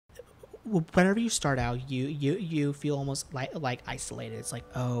whenever you start out, you feel almost like isolated. It's like,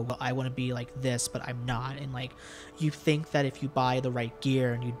 oh, well, I want to be like this, but I'm not. And like, you think that if you buy the right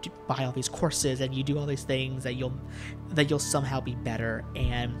gear and you buy all these courses and you do all these things, that you'll somehow be better.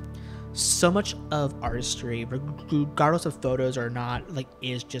 And so much of artistry, regardless of photos or not, like,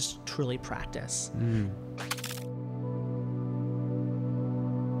 is just truly practice.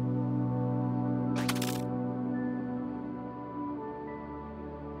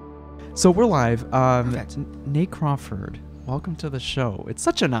 So we're live. Perfect. Nate Crawford, welcome to the show. It's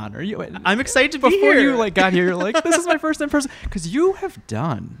such an honor. I'm excited to be Before here. you like got here, you're like, this is my first in person, because you have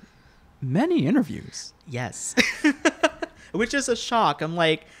done many interviews. Yes. Which is a shock. I'm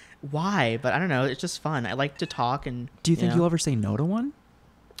like, why? But I don't know. It's just fun. I like to talk. And Do you think you'll ever say no to one?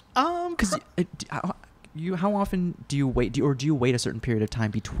 Because how often do you wait? Do you wait a certain period of time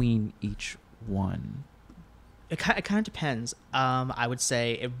between each one? It kind of depends. I would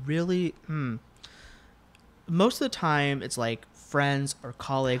say it really. Most of the time, it's like friends or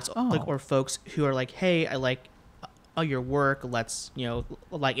colleagues, or folks who are like, "Hey, I like your work. Let's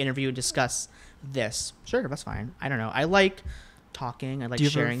like interview and discuss this." Sure, that's fine. I don't know. I like talking. I like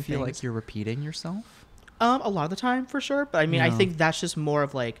sharing things. Do you ever feel like you're repeating yourself? A lot of the time, for sure. But I mean, I think that's just more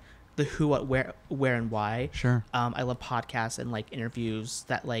of like the who, what, where, and why. Sure. I love podcasts and like interviews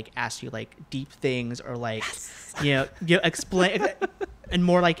that like ask you like deep things, or like explain and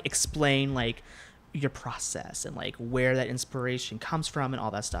more like explain like your process and like where that inspiration comes from and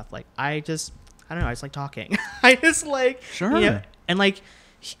all that stuff. Like I don't know. I just like talking. I just like and like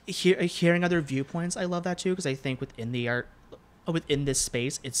hearing other viewpoints. I love that too, because I think within this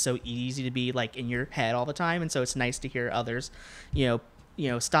space, it's so easy to be like in your head all the time, and so it's nice to hear others,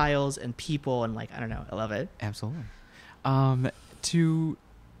 styles and people, and like I don't know, I love it. Absolutely. To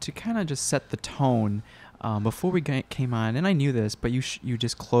kind of just set the tone, before we came on, and I knew this, but you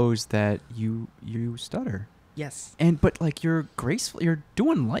disclosed that you stutter. Yes. But like you're graceful, you're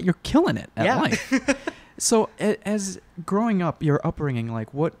killing it at life. So as growing up, your upbringing,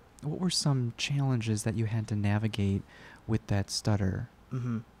 like what were some challenges that you had to navigate with that stutter?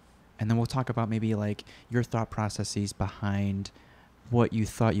 Mm-hmm. And then we'll talk about maybe like your thought processes behind what you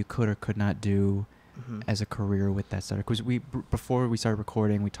thought you could or could not do as a career with that stutter. Because before we started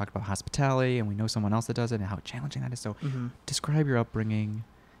recording, we talked about hospitality, and we know someone else that does it and how challenging that is. So describe your upbringing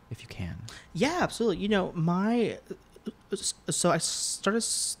if you can. Yeah, absolutely. So I started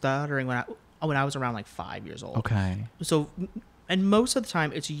stuttering when I was around like 5 years old. Okay. So, and most of the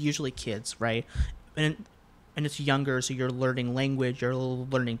time it's usually kids, right? And it's younger, so you're learning language, you're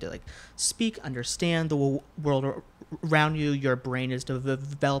learning to like speak, understand the world around you. Your brain is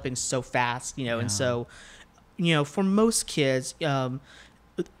developing so fast, and so, for most kids,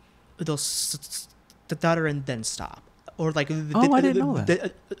 they'll stutter and then stop, or like I didn't know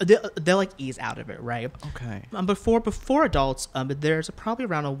that. They'll like ease out of it, right? Okay. Before adults, there's probably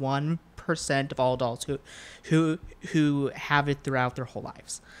around a 1% of all adults who have it throughout their whole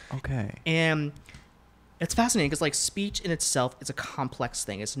lives. Okay. And it's fascinating because like speech in itself is a complex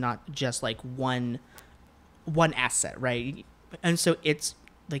thing. It's not just like one asset, right? And so it's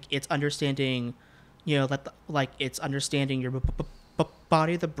like it's understanding, it's understanding your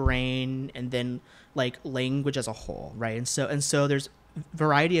body, the brain, and then like language as a whole, right? And so there's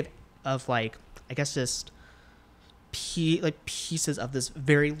variety of like I guess just pieces of this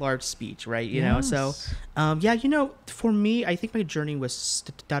very large speech, right? So for me, I think my journey with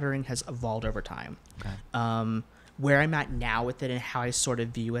stuttering has evolved over time. Okay. Where I'm at now with it and how I sort of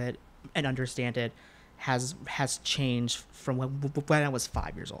view it and understand it has changed from when I was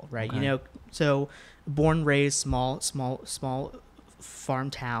 5 years old, right? Okay. So born, raised, small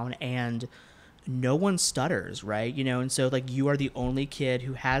farm town, and no one stutters, right? And so like you are the only kid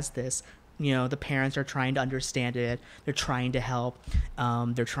who has this. The parents are trying to understand it. They're trying to help.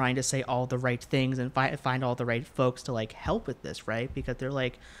 They're trying to say all the right things and find all the right folks to like help with this, right? Because they're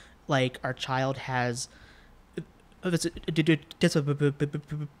like our child has this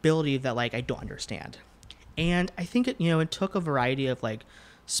disability that like I don't understand. And I think it took a variety of like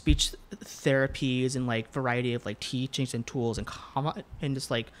speech therapies and like variety of like teachings and tools and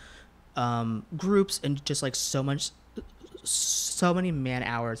just like groups and just like so many man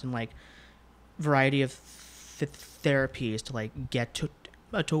hours and like variety of therapies to like get to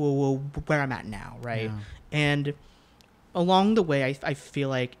where I'm at now, right? Yeah. And along the way, I feel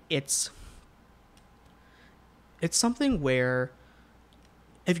like it's something where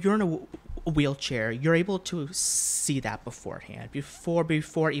if you're in a wheelchair, you're able to see that beforehand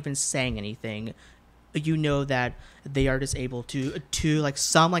before even saying anything. That they are disabled to like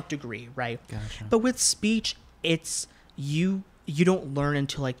some like degree, right? Gotcha. But with speech, it's you don't learn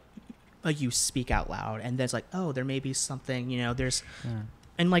until like you speak out loud, and then it's like, oh, there may be something, there's, Yeah.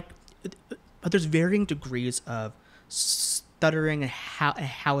 and like, there's varying degrees of stuttering and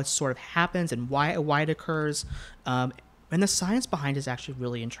how it sort of happens and why it occurs, and the science behind it is actually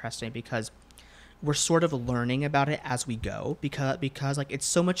really interesting because we're sort of learning about it as we go because like it's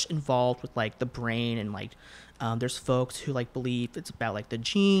so much involved with like the brain and like there's folks who like believe it's about like the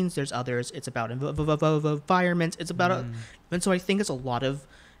genes, there's others it's about environments, it's about and so I think it's a lot of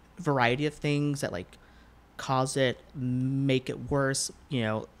variety of things that like cause it, make it worse,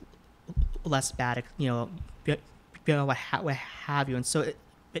 less bad, what have you, and so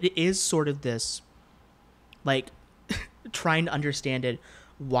it is sort of this like trying to understand it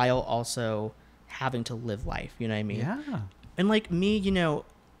while also having to live life, you know what I mean? Yeah. And like me,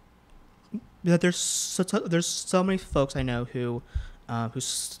 there's so many folks I know who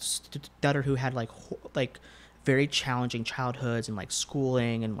stutter, who had like very challenging childhoods and like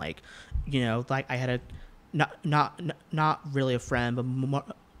schooling and like, like I had not really a friend, but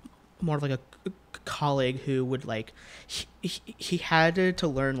more of like a colleague who would like he had to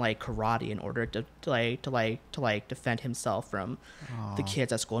learn like karate in order to defend himself from the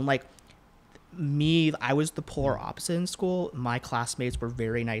kids at school. And like me, I was the polar opposite in school. My classmates were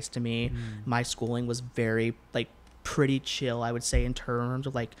very nice to me. My schooling was very like pretty chill, I would say, in terms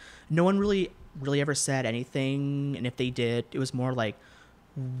of like no one really ever said anything, and if they did, it was more like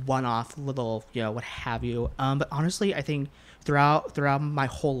one-off little what have you. But honestly, I think throughout my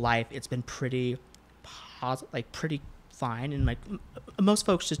whole life it's been pretty pretty fine, and like most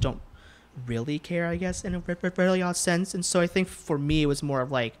folks just don't really care, I guess, in a really odd sense. And so I think for me it was more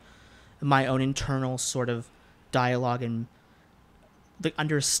of like my own internal sort of dialogue and the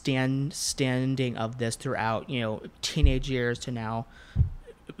understanding of this throughout teenage years to now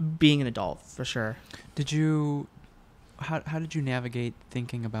being an adult, for sure. How did you navigate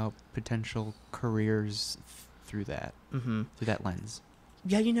thinking about potential careers through that through that lens?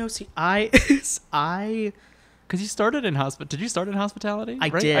 Yeah, see, I because you started in Did you start in hospitality? I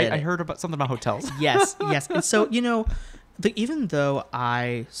right? did. I heard about something about hotels. yes. And so even though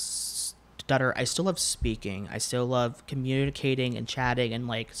I stutter, I still love speaking. I still love communicating and chatting and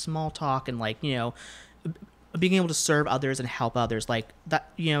like small talk and like being able to serve others and help others like that.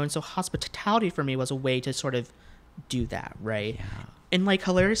 And so hospitality for me was a way to sort of do that, right? Yeah. And like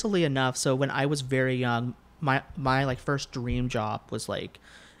hilariously enough, so when I was very young, my like first dream job was like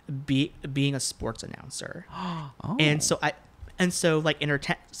being a sports announcer. Oh. And so like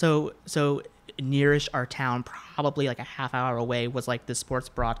so nearish our town, probably like a half hour away, was like the sports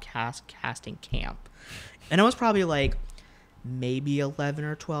broadcasting camp, and I was probably like maybe 11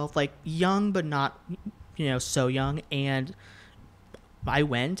 or 12, like young but not so young, and I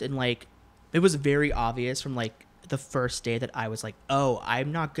went, and like it was very obvious from like the first day that I was like, oh,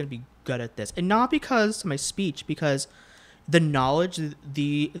 I'm not gonna be good at this. And not because of my speech, because the knowledge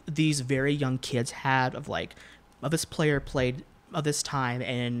these very young kids had of like, oh, this player played of this time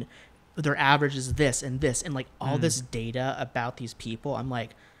and their average is this and this, and like all this data about these people, I'm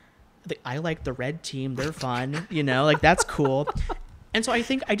like I like the red team, they're fun, like that's cool. And so I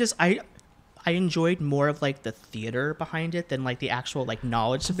think I enjoyed more of like the theater behind it than like the actual like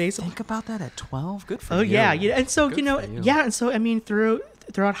knowledge base. Think about that at 12. Good for you. Oh yeah. And so Good for you. yeah, and so I mean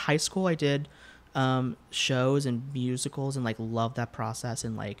throughout high school I did shows and musicals and like loved that process,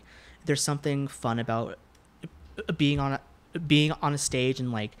 and like there's something fun about being on a stage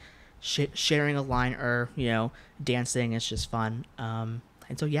and like sharing a line or dancing. It's just fun. And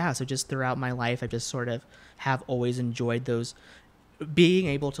so yeah, so just throughout my life I just sort of have always enjoyed those, being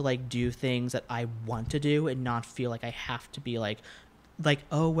able to like do things that I want to do and not feel like I have to be like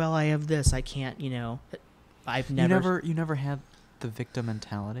oh well, I have this, I can't, I've never You never had the victim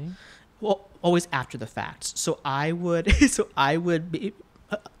mentality? Well, always after the fact. So I would be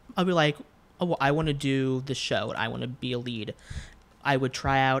like, oh well, I want to do the show and I want to be a lead. I would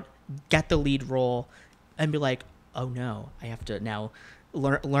try out, get the lead role, and be like, oh no, I have to now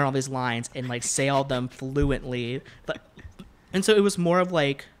learn all these lines and like say all of them fluently. And so it was more of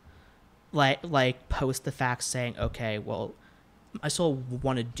like post the fact saying, okay, well, I still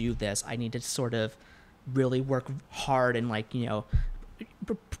want to do this. I need to sort of really work hard and like,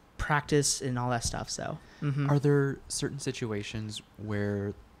 practice and all that stuff. So Are there certain situations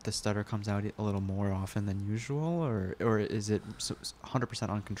where the stutter comes out a little more often than usual, or is it 100%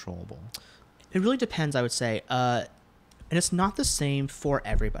 uncontrollable? It really depends, I would say. And it's not the same for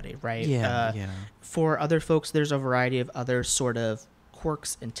everybody, right? Yeah. For other folks, there's a variety of other sort of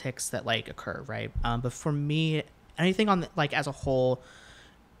quirks and tics that like occur, right? But for me, anything on like as a whole,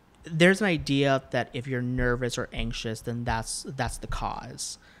 there's an idea that if you're nervous or anxious, then that's the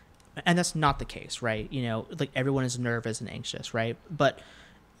cause. and that's not the case, right? You know, like everyone is nervous and anxious, right? But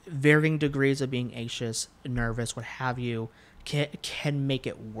varying degrees of being anxious, nervous, what have you, can make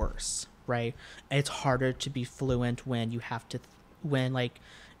it worse, right? It's harder to be fluent when you have to, when like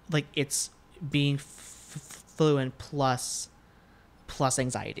it's being fluent plus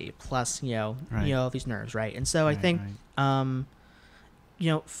anxiety plus these nerves, right? And so I think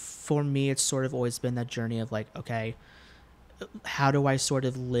for me it's sort of always been that journey of like, okay, how do I sort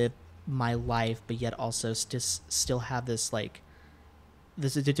of live my life but yet also still have this like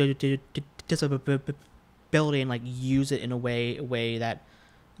this disability and like use it in a way that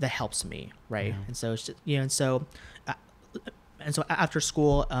helps me, right? And so it's just, and so after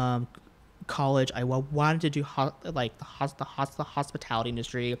school, college, I wanted to do the hospitality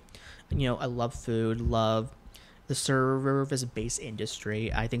industry. I love food, love the service-based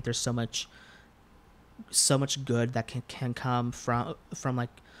industry. I think there's so much good that can come from like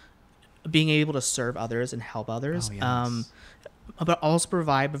being able to serve others and help others. But also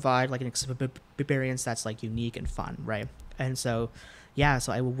provide like an experience that's like unique and fun, right? And so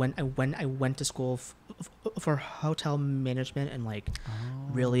so I went to school for hotel management and like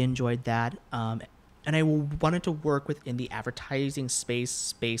really enjoyed that. And I wanted to work within the advertising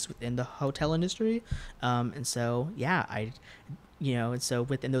space within the hotel industry. And so and so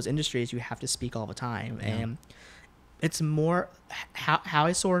within those industries you have to speak all the time, and it's more how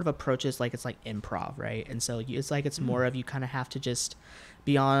I sort of approach it is like it's like improv, right? And so it's like it's more of you kind of have to just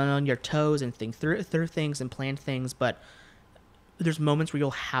be on your toes and think through things and plan things, but there's moments where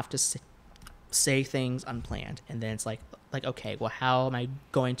you'll have to say things unplanned, and then it's like okay, well, how am I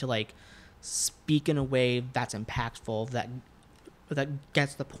going to like speak in a way that's impactful, that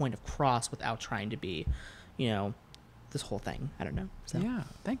gets the point across without trying to be, this whole thing. I don't know. So. Yeah,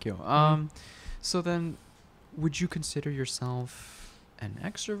 thank you. So then, would you consider yourself an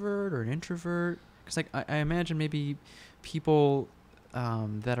extrovert or an introvert? Because like I imagine maybe people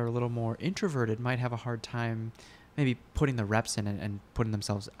that are a little more introverted might have a hard time maybe putting the reps in and putting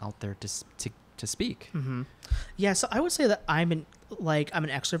themselves out there to speak. Mm-hmm. Yeah, so I would say that I'm an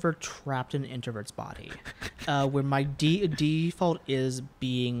extrovert trapped in an introvert's body, where my default is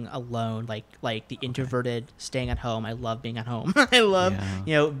being alone, like the introverted staying at home. I love being at home. I love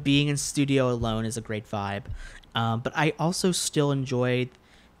being in studio alone is a great vibe, but I also still enjoy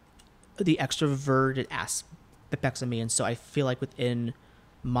the extroverted aspects of me, and so I feel like within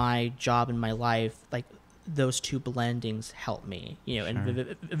my job and my life, like those two blendings help me,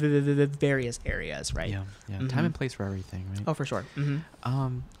 in various areas, right? Yeah. Mm-hmm. Time and place for everything, right? Oh, for sure.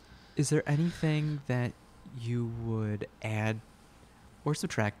 Mm-hmm. Is there anything that you would add or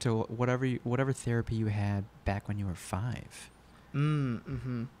subtract to whatever therapy you had back when you were 5?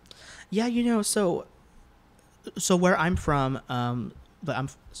 Mm-hmm. Yeah, so where I'm from, but I'm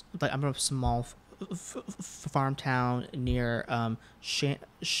from a small farm town near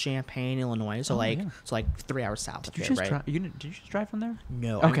Champaign, Illinois. So so 3 hours south of here, right? Did you just drive from there?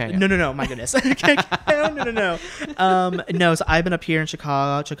 No. Okay. No. My goodness. No. No. So I've been up here in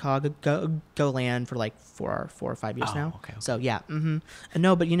Chicago land for like 4 or 5 years now. Okay. So yeah. Mm-hmm.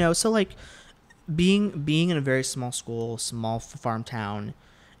 No, but so like being in a very small school, small farm town,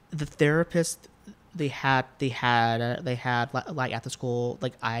 the therapist they had like at the school,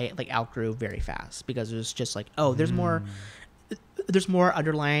 like I like outgrew very fast, because it was just like, oh, there's more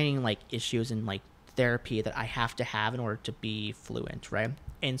underlying like issues in like therapy that I have to have in order to be fluent, right?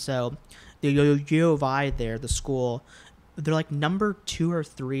 And so the U of I there, the school, they're like number 2 or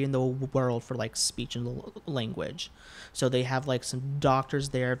 3 in the world for like speech and language. So they have like some doctors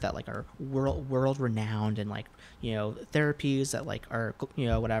there that like are world renowned, and like therapies that like are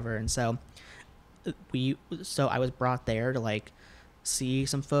whatever. And so I was brought there to like see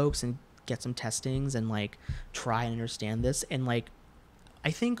some folks and get some testings and like try and understand this. And like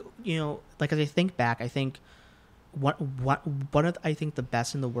I think like as I think back, I think one of I think the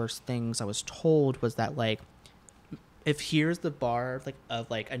best and the worst things I was told was that like, if here's the bar like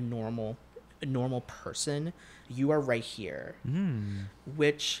of like a normal person, you are right here.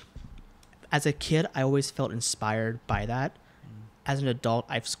 Which as a kid I always felt inspired by that. As an adult,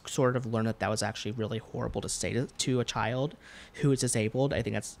 I've sort of learned that was actually really horrible to say to a child who is disabled. I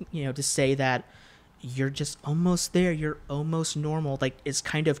think that's, to say that you're just almost there, you're almost normal, like, is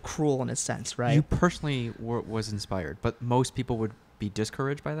kind of cruel in a sense, right? You personally was inspired, but most people would be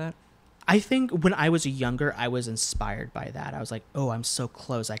discouraged by that? I think when I was younger, I was inspired by that. I was like, oh, I'm so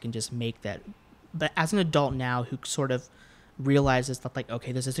close, I can just make that. But as an adult now who sort of realizes that, like,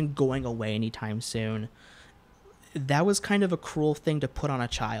 okay, this isn't going away anytime soon, that was kind of a cruel thing to put on a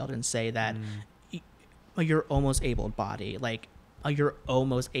child and say that you're almost able-bodied. Like, you're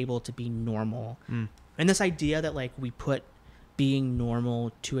almost able to be normal. Mm. And this idea that like we put being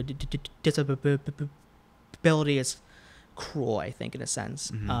normal to a disability is cruel, I think, in a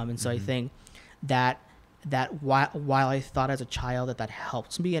sense. And so I think that while I thought as a child that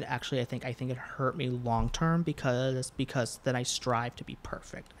helped me, and actually I think it hurt me long term because then I strive to be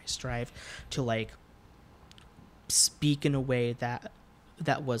perfect. I strive to like speak in a way that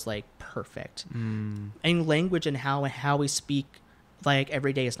was like perfect. And language and how we speak like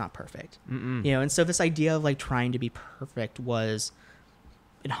every day is not perfect. And so this idea of like trying to be perfect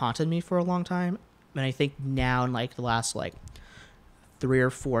it haunted me for a long time. And I think now in like the last like 3 or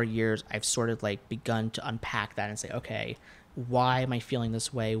 4 years, I've sort of like begun to unpack that and say, okay, why am I feeling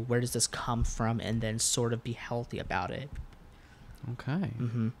this way? Where does this come from? And then sort of be healthy about it. Okay.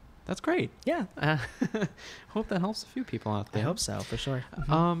 That's great. Yeah. Hope that helps a few people out there. I hope so, for sure.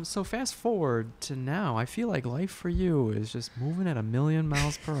 So fast forward to now, I feel like life for you is just moving at 1,000,000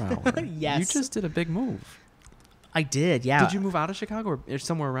 miles per hour. Yes. You just did a big move. I did, yeah. Did you move out of Chicago or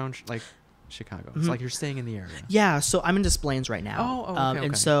somewhere around like Chicago? It's like you're staying in the area. Yeah, so I'm in Des Plaines right now. Okay.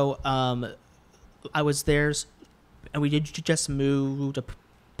 And so I was there, and we did just move to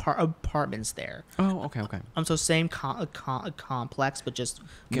apartments there. Oh, okay. So same complex, but just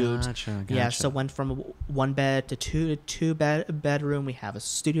moved. Gotcha. Yeah, so went from 1 bed to two bedroom. We have a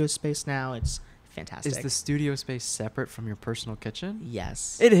studio space now. It's fantastic. Is the studio space separate from your personal kitchen?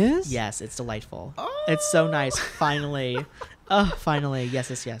 Yes. It is? Yes, it's delightful. Oh. It's so nice. Finally. Finally.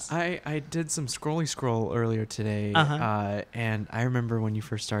 Yes. I did some scroll earlier today, and I remember when you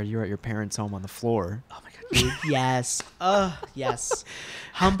first started, you were at your parents' home on the floor. Oh my god, dude. Yes. Yes.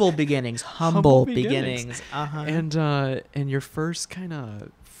 Humble beginnings. Humble beginnings. And your first kind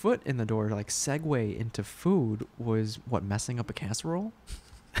of foot in the door, like segue into food, was what, messing up a casserole?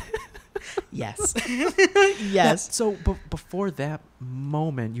 Yes. Yes. So before that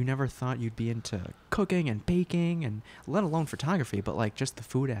moment, you never thought you'd be into cooking and baking, and let alone photography, but like just the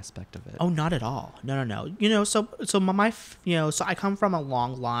food aspect of it. Oh, not at all. No. So so I come from a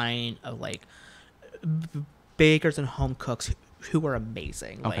long line of like bakers and home cooks who are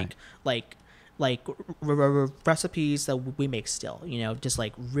amazing. Okay. Like recipes that we make still, just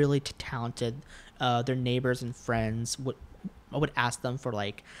like really talented. Their neighbors and friends I would ask them for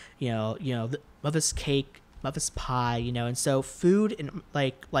like, this cake, this pie, and so food and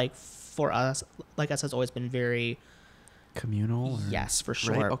like for us has always been very communal. Yes, for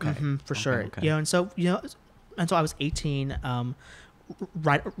sure. Right? Okay. For sure. Okay. And so I was 18,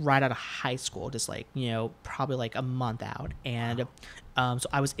 right out of high school, just like, probably like a month out. And so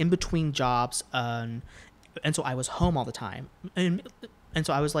I was in between jobs, and so I was home all the time. And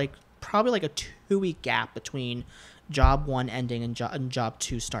so I was like probably like a 2-week gap between job 1 ending and job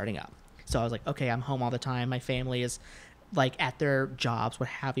 2 starting up. So I was like, okay, I'm home all the time. My family is like at their jobs, what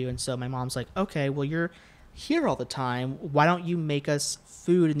have you. And so my mom's like, okay, well, you're here all the time. Why don't you make us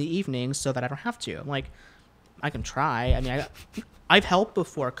food in the evenings so that I don't have to? I'm like, I can try. I mean, I've helped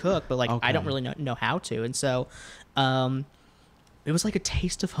before cook, but like I don't really know how to. And so it was like a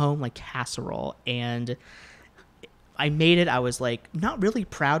taste of home, like casserole. And I made it. I was like not really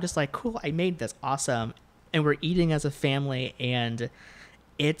proud, just like, cool, I made this, awesome. And we're eating as a family, and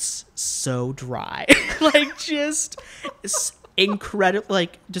it's so dry. Like just incredible.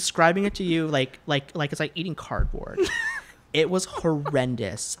 Like describing it to you, like it's like eating cardboard. It was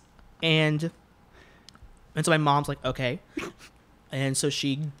horrendous. And so my mom's like, okay. And so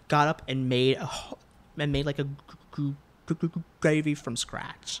she got up and made like a gravy from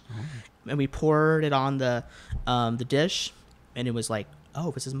scratch. And we poured it on the dish, and it was like,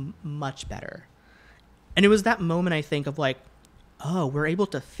 oh, this is much better. And it was that moment, I think, of like, oh, we're able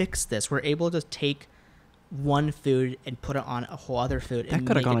to fix this. We're able to take one food and put it on a whole other food. That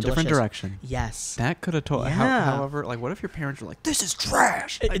could have gone a different direction. Yes. That could have told. Yeah. However, like, what if your parents were like, "This is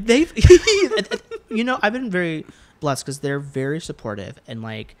trash"? They've, I've been very blessed because they're very supportive, and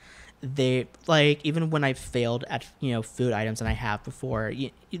like, they like even when I've failed at food items, and I have before,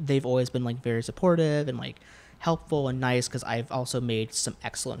 they've always been like very supportive and like helpful and nice, because I've also made some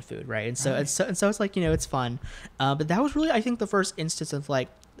excellent food, right? And so it's like it's fun, but that was really, I think, the first instance of like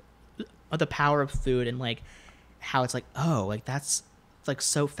the power of food, and like how it's like, oh, like that's like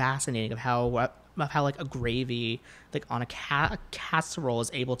so fascinating of how like a gravy like on a casserole is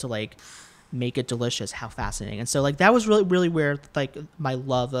able to like make it delicious. How fascinating. And so like that was really where like my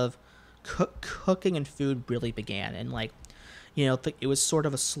love of cooking and food really began, and like it was sort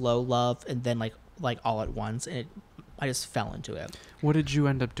of a slow love, and then like all at once, and I just fell into it. What did you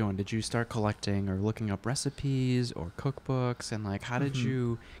end up doing? Did you start collecting or looking up recipes or cookbooks, and like how did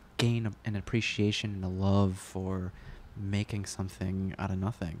you gain an appreciation and a love for making something out of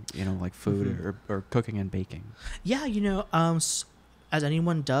nothing, you know, like food or cooking and baking. Yeah, as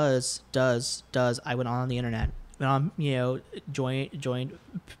anyone does, I went on the internet, joined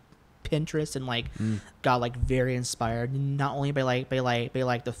Pinterest and like got like very inspired, not only by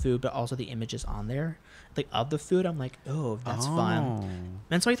the food, but also the images on there, like of the food. I'm like, oh, that's fun.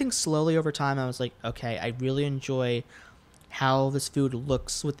 And so I think slowly over time, I was like, okay, I really enjoy how this food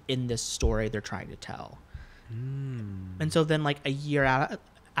looks within this story they're trying to tell. And so then like a year out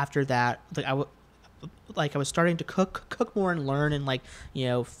after that, like I was starting to cook more and learn and like,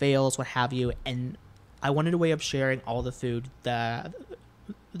 fails, what have you. And I wanted a way of sharing all the food that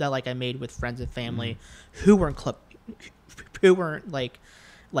like I made with friends and family who weren't like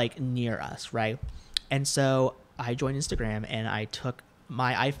near us, right? And so I joined Instagram and I took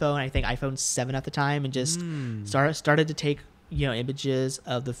my iPhone, I think iPhone 7 at the time, and just started to take images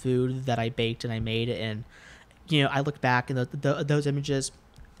of the food that I baked and I made, and I look back and those images,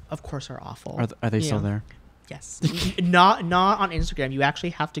 of course, are awful. Are they still there? Yes. not on Instagram. You actually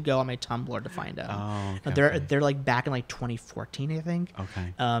have to go on my Tumblr to find them. Oh, okay. They're like back in like 2014, I think.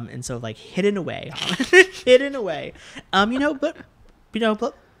 Okay. And so like hidden away.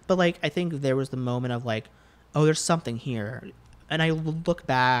 But like I think there was the moment of like, oh, there's something here, and I look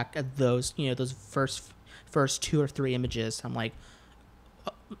back at those those first 2 or 3 images. I'm like,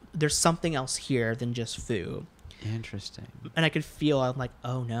 oh, there's something else here than just food. Interesting. And I could feel, I'm like,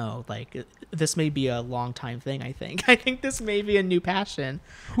 oh no, like this may be a long time thing. I think this may be a new passion.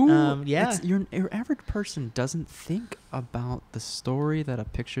 Your average person doesn't think about the story that a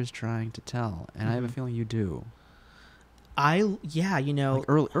picture's trying to tell, and I have a feeling you do. Like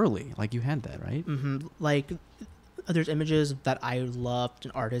early, like you had that, right? Like there's images that I loved,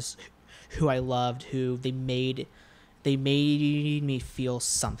 and artists who I loved, who they made me feel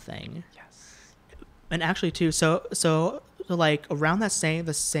something. Yes. And actually too, so like around the same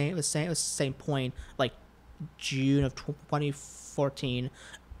point, like June of 2014,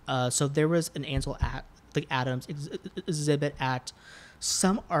 so there was an Ansel Adams exhibit at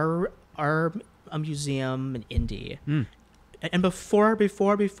some art museum in Indy. And beforehand,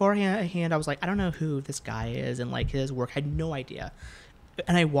 I was like, I don't know who this guy is, and like his work, I had no idea.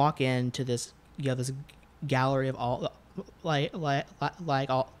 And I walk into this this gallery of all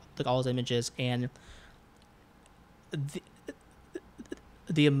all his images, and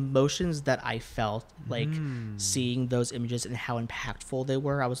the emotions that I felt like seeing those images and how impactful they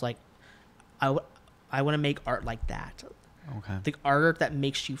were, I was like, I want to make art like that. Okay. The art that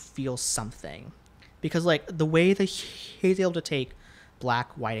makes you feel something. Because like the way that he's able to take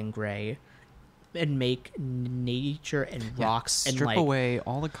black, white, and gray and make nature and rocks and strip like away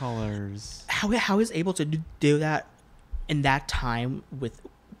all the colors. How he's able to do that in that time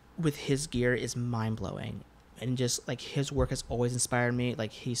with his gear is mind blowing. And just like his work has always inspired me.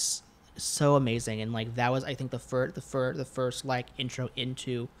 Like he's so amazing, and like that was, I think, the first like intro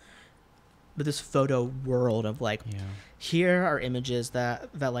into this photo world of like, here are images that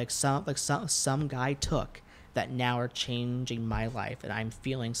like some guy took that now are changing my life, and I'm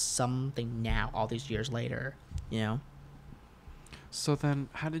feeling something now all these years later. So then,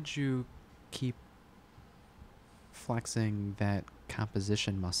 how did you keep flexing that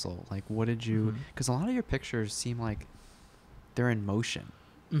composition muscle? Like, what did you, because a lot of your pictures seem like they're in motion.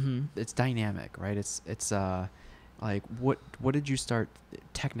 It's dynamic, right? It's like what did you start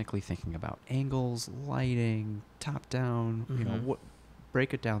technically thinking about? Angles, lighting, top down, what,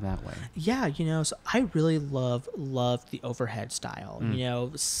 break it down that way. So I really love the overhead style,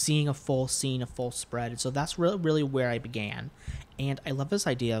 seeing a full scene, a full spread. So that's really where I began. And I love this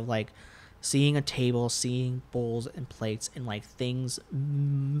idea of like seeing a table, seeing bowls and plates and like things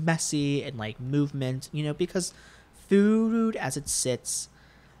messy and like movement, because food as it sits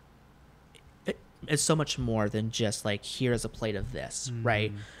is so much more than just like, here's a plate of this,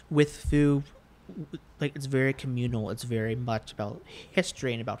 right? With food, like it's very communal. It's very much about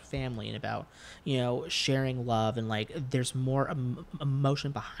history and about family and about, sharing love, and like there's more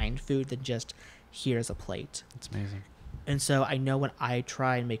emotion behind food than just here's a plate. It's amazing. And so I know when I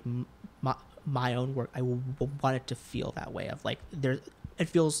try and make my own work, I want it to feel that way of like there's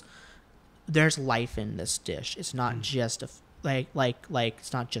life in this dish. It's not just like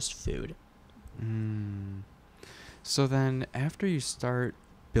it's not just food. So then after you start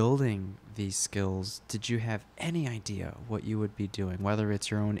building these skills, did you have any idea what you would be doing, whether it's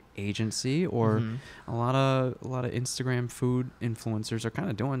your own agency or a lot of Instagram food influencers are kind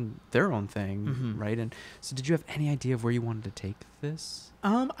of doing their own thing, right? And so did you have any idea of where you wanted to take this?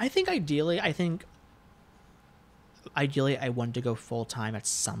 I think ideally, ideally I wanted to go full time at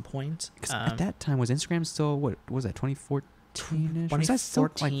some point. 'Cause at that time, was Instagram still, what was that, 2014-ish? Was that still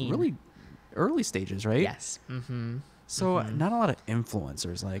like 2014. really early stages, right? Yes. Mm-hmm. So not a lot of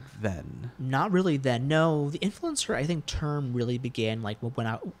influencers like then. Not really then. No, the influencer I think term really began like when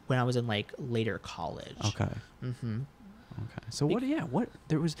I was in like later college. Okay. Mm-hmm. Okay. So what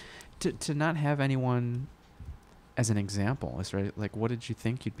there was to not have anyone as an example, is right? Like, what did you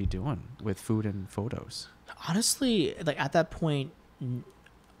think you'd be doing with food and photos? Honestly, like at that point,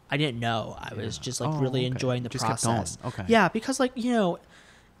 I didn't know. I was just like really enjoying the just process. Kept going. Okay. Yeah, because like, you know,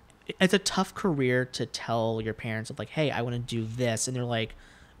 it's a tough career to tell your parents of like, hey, I want to do this, and they're like,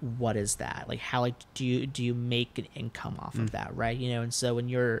 what is that? Like, how like do you make an income off of that, right? You know, and so when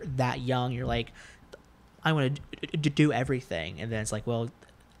you're that young, you're like, I want to do everything, and then it's like, well,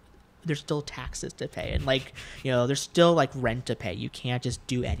 there's still taxes to pay, and like, you know, there's still like rent to pay. You can't just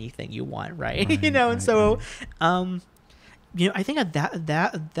do anything you want, right? You know, and so, you know, I think at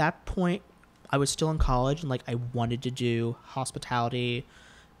that point, I was still in college, and like I wanted to do hospitality,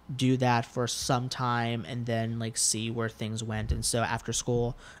 do that for some time, and then like see where things went. And so after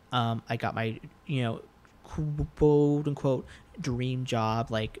school, I got my, you know, quote unquote dream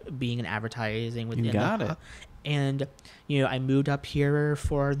job, like being in advertising within You got it. And you know, I moved up here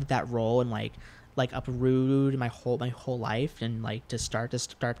for that role, and like uprooted my whole life, and like to start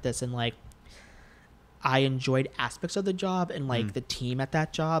this, and like I enjoyed aspects of the job and like the team at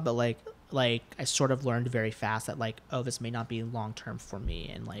that job, but like I sort of learned very fast that like, oh, this may not be long term for me,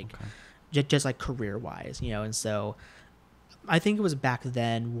 and like just like career wise, you know. And so I think it was back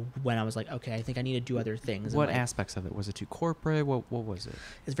then when I was like, okay, I think I need to do other things. What and, like, aspects of it? Was it too corporate? What was it?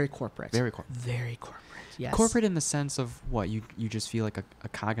 It's very corporate. Very corporate. Very corporate. Yes. Corporate in the sense of what? You just feel like a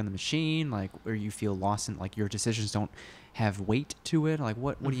cog in the machine, like, or you feel lost in, like, your decisions don't have weight to it? Like,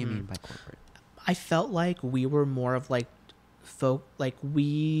 what do you mean by corporate? I felt like we were more of like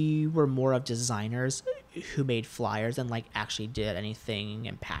we were more of designers who made flyers and like actually did anything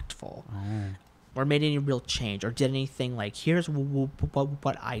impactful. Or made any real change, or did anything like, here's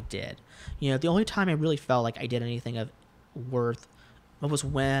what I did. You know, the only time I really felt like I did anything of worth was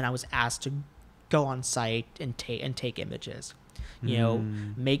when I was asked to go on site and take images. You know,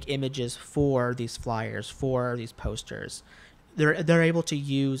 make images for these flyers, for these posters. They're able to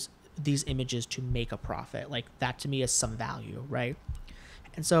use these images to make a profit. Like, that to me is some value, right?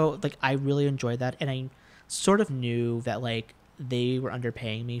 And so like I really enjoyed that, and I sort of knew that like they were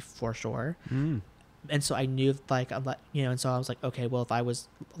underpaying me for sure. And so I knew like, you know, and so I was like, okay, well, if I was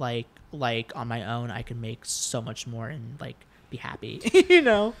like on my own, I could make so much more and like be happy, you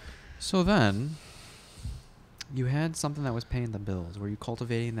know? So then you had something that was paying the bills. Were you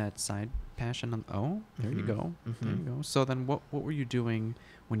cultivating that side passion? There you go. There you go. So then what were you doing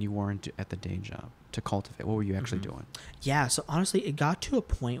when you weren't at the day job to cultivate? What were you actually doing? Yeah. So honestly, it got to a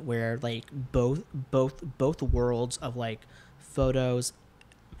point where like both worlds of like photos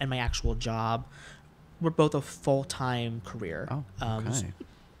and my actual job were both a full-time career.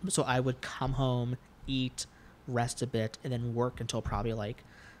 So I would come home, eat, rest a bit, and then work until probably like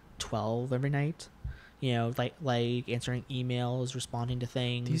 12 every night. You know, like answering emails, responding to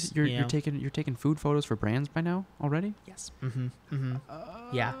things. You're taking food photos for brands by now already? Yes.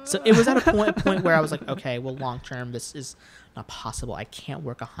 Yeah. So it was at a point where I was like, okay, well, long term, this is not possible. I can't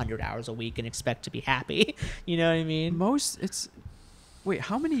work 100 hours a week and expect to be happy. You know what I mean? Wait,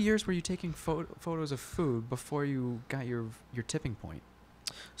 how many years were you taking photos of food before you got your tipping point?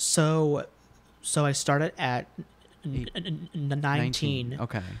 So I started at 19.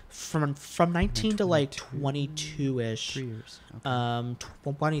 Okay. From 19 to like 22-ish. 3 years. Okay.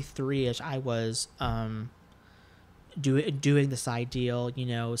 23-ish, I was doing the side deal, you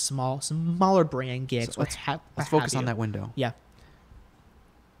know, smaller brand gigs. So let's focus on that window. Yeah.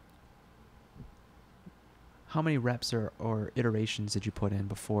 How many reps or iterations did you put in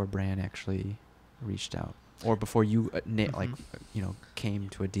before a brand actually reached out, or before you came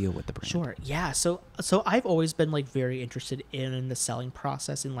to a deal with the brand? Sure. Yeah. So I've always been like very interested in the selling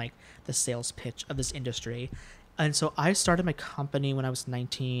process and like the sales pitch of this industry, and so I started my company when I was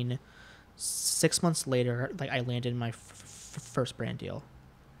 19. 6 months later, like I landed my first brand deal.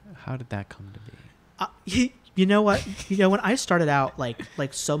 How did that come to be? You know what? When I started out, like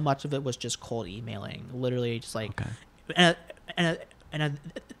so much of it was just cold emailing, literally just like, and at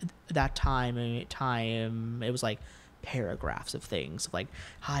that time, it was like paragraphs of things like,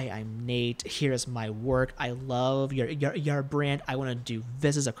 hi, I'm Nate, here's my work, I love your brand, I want to do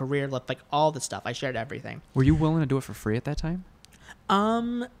this as a career, like all the stuff. I shared everything. Were you willing to do it for free at that time?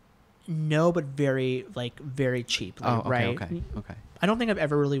 No, but very cheap, right? Okay. I don't think I've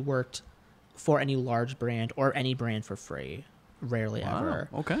ever really worked for any large brand or any brand for free. Rarely ever.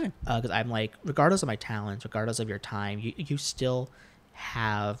 Okay. Because I'm like, regardless of my talents, regardless of your time, you still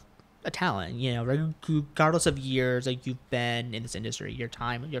have a talent. You know, regardless of years that you've been in this industry, your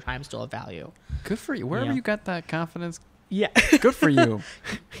time is still of value. Good for you. Wherever you got that confidence. Yeah. Good for you.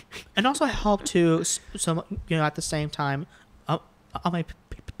 And also help to some, you know, at the same time, all my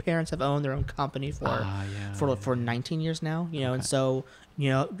parents have owned their own company for 19 years now. You know, and so,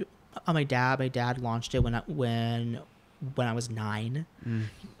 you know, my dad launched it when I was 9.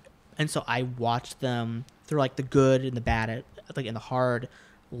 And so I watched them through like the good and the bad, like in the hard,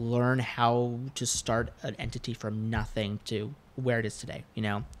 learn how to start an entity from nothing to where it is today, you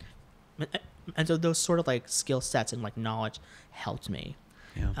know? And so those sort of like skill sets and like knowledge helped me.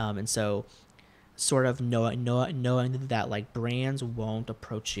 Yeah. And so sort of knowing that like brands won't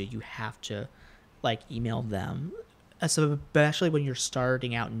approach you, you have to like email them. So especially when you're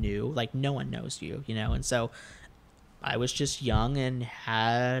starting out new, like no one knows you, you know? And so I was just young and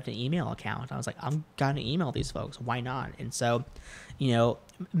had an email account. I was like, I'm gonna email these folks. Why not? And so, you know,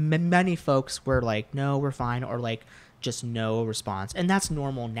 many folks were like, no, we're fine, or like just no response, and that's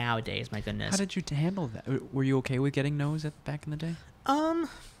normal nowadays. My goodness. How did you handle that? Were you okay with getting no's back in the day?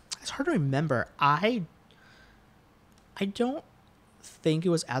 It's hard to remember. I don't think it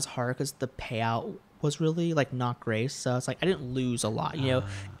was as hard because the payout was really like not great. So it's like I didn't lose a lot. You know,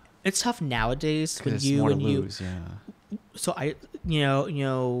 it's tough nowadays when you lose, yeah. So I, when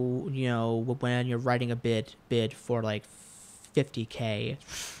you're writing a bid for like 50K,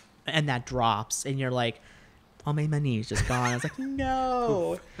 and that drops, and you're like, oh, my money's just gone. I was like,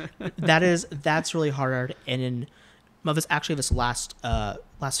 no, that's really hard. And in this last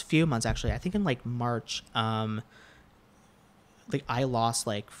few months, actually, I think in like March, like I lost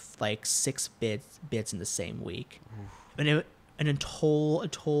like 6 bids in the same week, and in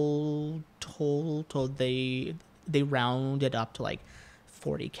total they rounded up to like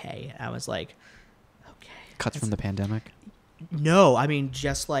 40K. I was like, okay. Cuts from the pandemic? No, I mean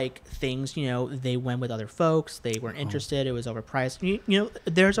just like things, you know, they went with other folks. They weren't interested. It was overpriced. You know,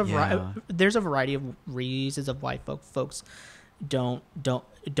 there's a variety of reasons of why folks don't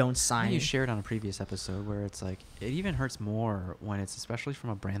sign. You shared on a previous episode where it's like it even hurts more when it's especially from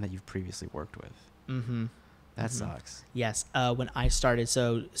a brand that you've previously worked with. Mm-hmm. That sucks. Yes. When I started,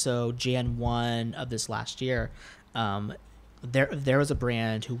 so Jan 1 of this last year, there was a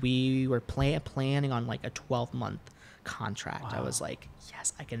brand who we were planning on like a 12-month contract. Wow. I was like,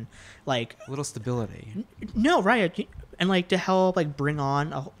 yes, I can, like a little stability. No, right, and like to help like bring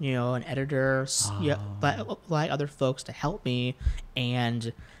on an editor, but like other folks to help me,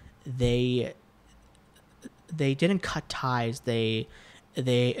 and they didn't cut ties. They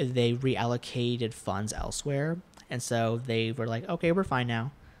reallocated funds elsewhere, and so they were like, okay, we're fine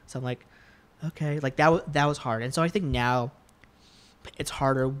now. So I'm like, okay, like that was hard. And so I think now it's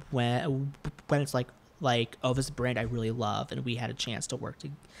harder when it's like oh, this brand I really love and we had a chance to work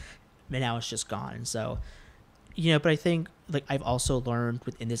and now it's just gone. And so, you know, but I think like I've also learned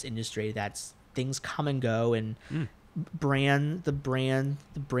within this industry that things come and go, and the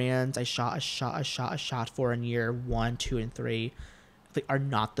brands I shot for in year 1, 2, and 3 are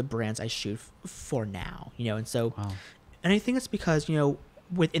not the brands I shoot for now, you know. And so, and I think it's because, you know,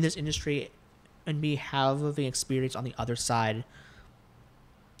 within this industry and me having experience on the other side,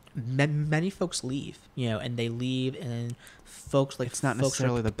 many folks leave, you know, and they leave, and folks like it's not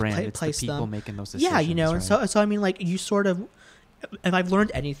necessarily the brand, it's the people making those decisions. Yeah, you know, right? and so I mean, like you sort of, if I've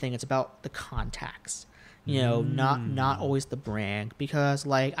learned anything, it's about the contacts. You know, not always the brand, because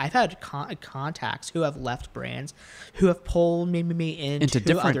like I've had contacts who have left brands, who have pulled me into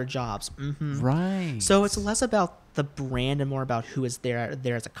different other jobs. Mm-hmm. Right. So it's less about the brand and more about who is there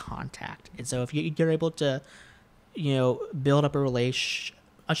as a contact. And so if you're able to, you know, build up a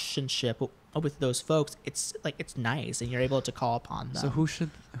relationship with those folks, it's like it's nice, and you're able to call upon them. So who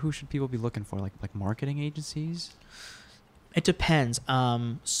should people be looking for? Like marketing agencies? It depends.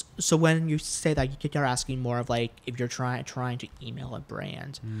 So when you say that, you're asking more of like if you're trying to email a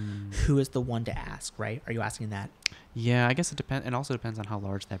brand, who is the one to ask, right? Are you asking that? Yeah, I guess it depends. It also depends on how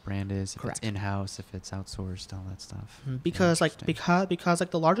large that brand is. If Correct. It's in-house, if it's outsourced, all that stuff. Because the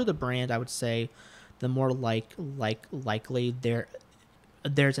larger the brand, I would say, the more likely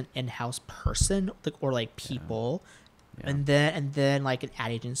there's an in-house person or like people, Yeah. and then like an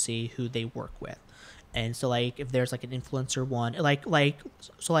ad agency who they work with. And so like if there's like an influencer one,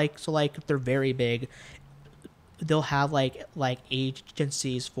 so if they're very big, they'll have like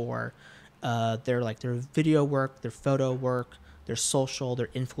agencies for their video work, their photo work, their social, their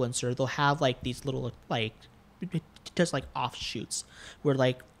influencer. They'll have like these little like just like offshoots where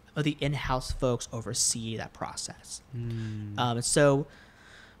like the in-house folks oversee that process. Mm. So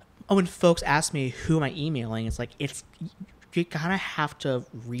when folks ask me who am I emailing, it's like you kind of have to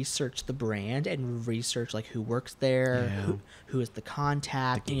research the brand and research like who works there, Yeah. who is the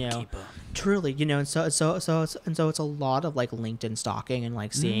contact, The gatekeeper. truly, and so it's a lot of like LinkedIn stalking and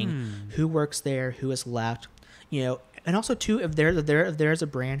like seeing who works there, who has left, and also too if there's a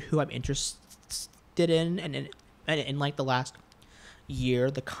brand who I'm interested in and in like the last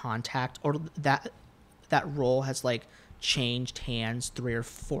year the contact or that role has like changed hands 3 or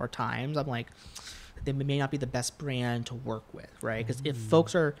 4 times, I'm like, they may not be the best brand to work with, right? Because if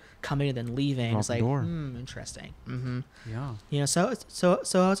folks are coming and then leaving, it's like, interesting. Yeah. So it's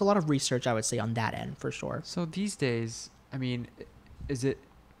a lot of research, I would say, on that end for sure. So these days, I mean, is it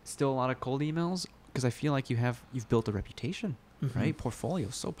still a lot of cold emails? Because I feel like you've built a reputation, right? Portfolio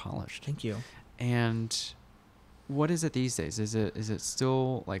so polished. Thank you. And what is it these days? Is it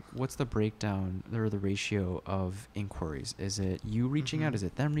still like, what's the breakdown or the ratio of inquiries? Is it you reaching out? Is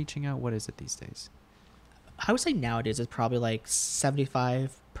it them reaching out? What is it these days? I would say nowadays it's probably like 75%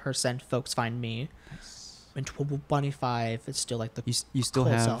 folks find me, and 25 it's still like the you still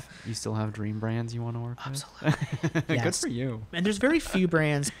cold have sell. You still have dream brands you want to work Absolutely. with? Good Yes. for you. And there's very few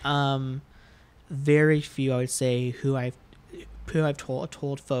brands, very few I would say who I've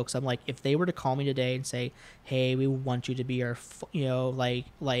told folks, I'm like, if they were to call me today and say, hey, we want you to be our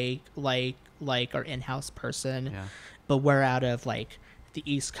like our in-house person, Yeah. but we're out of like the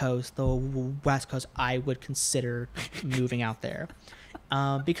East Coast, the West Coast, I would consider moving out there,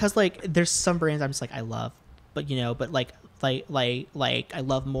 because like there's some brands I'm just like I love, but like I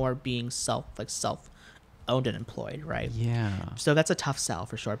love more being self owned and employed, right? Yeah. So that's a tough sell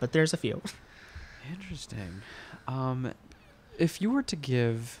for sure, but there's a few. Interesting. If you were to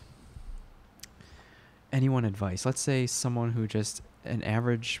give anyone advice, let's say someone who just an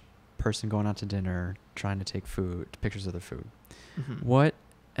average person going out to dinner trying to take pictures of their food, what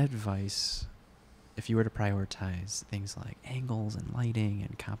advice, if you were to prioritize things like angles and lighting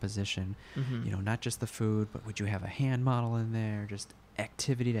and composition, not just the food, but would you have a hand model in there, just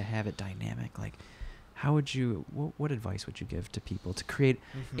activity to have it dynamic? Like, how would you, what advice would you give to people to create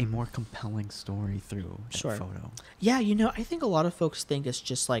a more compelling story through that photo? Yeah, I think a lot of folks think it's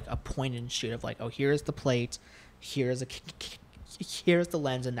just like a point and shoot of like, oh, here's the plate, here's the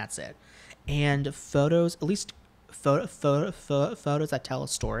lens, and that's it. And photos, at least photos that tell a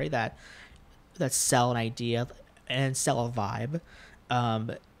story, that sell an idea and sell a vibe,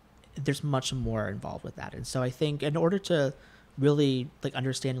 there's much more involved with that. And so I think in order to really like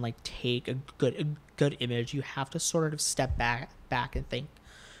understand and like take a good image, you have to sort of step back and think,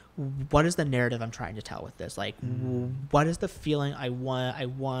 what is the narrative I'm trying to tell with this? Like, what is the feeling I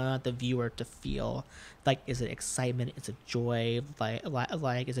want the viewer to feel? Like, is it excitement? Is it joy? Like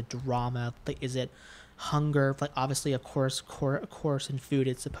is it drama? Like, is it hunger? Like, obviously, of course, in food,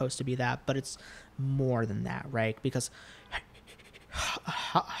 it's supposed to be that, but it's more than that, right? Because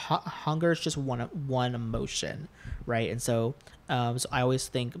hunger is just one emotion, right? And so I always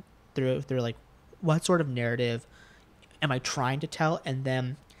think through like, what sort of narrative am I trying to tell, and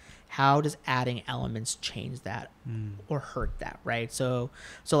then how does adding elements change that or hurt that, right? So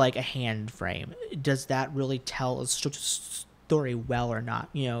like a hand frame, does that really tell a story well or not?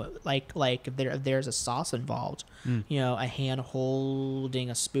 Like if there's a sauce involved, a hand holding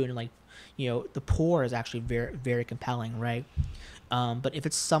a spoon and like, the pour is actually very, very compelling, right? But if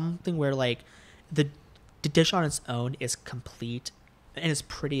it's something where like the dish on its own is complete and it's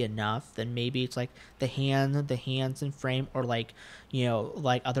pretty enough, then maybe it's like the hands in frame, or like,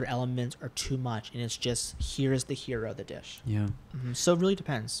 like other elements are too much and it's just, here's the hero of the dish. Yeah. So it really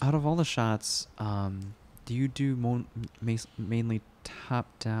depends. Out of all the shots, do you do mainly top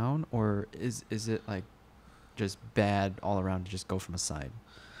down, or is it like just bad all around to just go from a side?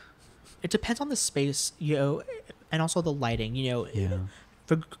 It depends on the space, and also the lighting, Yeah.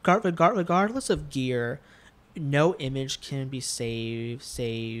 Regardless of gear, no image can be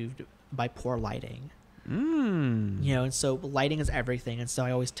saved by poor lighting. And so lighting is everything. And so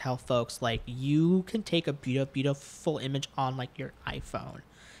I always tell folks, like, you can take a beautiful image on like your iPhone,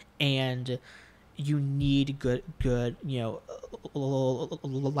 and you need good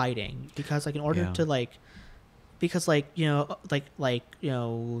lighting, because like in order to like, because like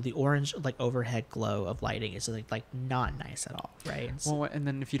the orange like overhead glow of lighting is like not nice at all, right? And so, Well, and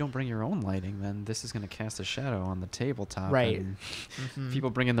then if you don't bring your own lighting, then this is going to cast a shadow on the tabletop, right? And people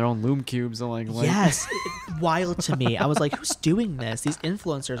bring in their own loom cubes and like yes, wild to me. I was like, who's doing this? These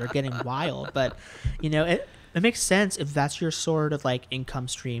influencers are getting wild, but it makes sense if that's your sort of like income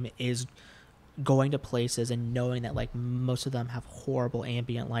stream, is going to places and knowing that like most of them have horrible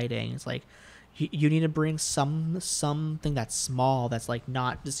ambient lighting. It's like you need to bring something that's small, that's like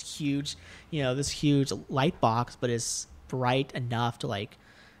not this huge, this huge light box, but is bright enough to like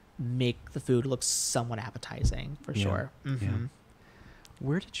make the food look somewhat appetizing for sure. Mm-hmm. Yeah.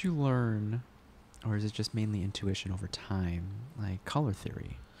 Where did you learn, or is it just mainly intuition over time, like color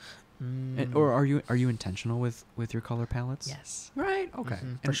theory? Or are you intentional with your color palettes? Yes. Right. Okay.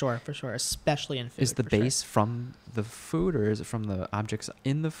 For sure, especially in food. Is the base from the food, or is it from the objects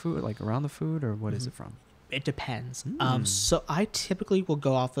in the food, like around the food, or what is it from? It depends. So I typically will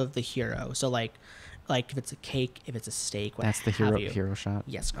go off of the hero. So like if it's a cake, if it's a steak, what That's the have you. hero shot?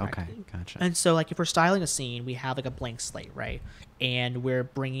 Yes, correct. Okay, gotcha. And so like if we're styling a scene, we have like a blank slate, right? And we're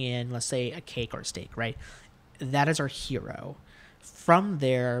bringing in, let's say, a cake or a steak, right? That is our hero. From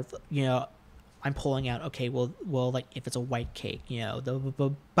there, I'm pulling out, okay, well, like if it's a white cake,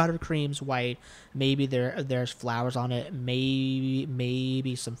 the buttercream's white, maybe there's flowers on it,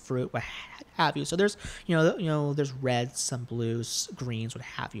 maybe some fruit, what have you. So there's, there's reds, some blues, greens, what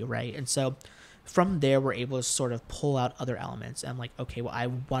have you, right? And so from there, we're able to sort of pull out other elements. I'm like, okay, well, I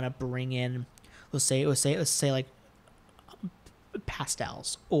want to bring in, let's say like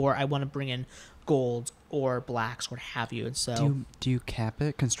pastels, or I want to bring in golds or blacks, what have you. And so do you cap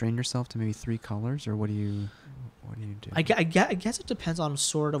it, constrain yourself to maybe 3 colors, or what do you do? I guess it depends on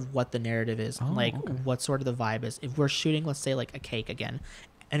sort of what the narrative is, what sort of the vibe is. If we're shooting, let's say, like a cake again,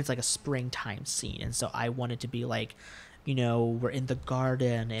 and it's like a springtime scene, and so I want it to be like, we're in the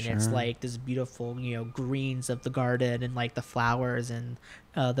garden, and it's like this beautiful, greens of the garden, and like the flowers and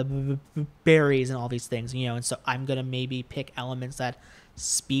the berries and all these things, and so I'm gonna maybe pick elements that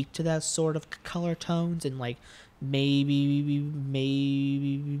speak to that sort of color tones, and like maybe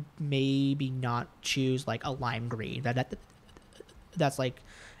not choose like a lime green that's like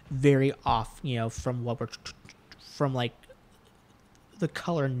very off, from what we're from like the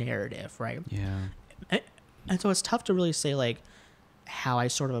color narrative, right? Yeah. And so it's tough to really say like how I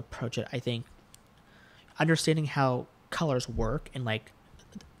sort of approach it. I think understanding how colors work and like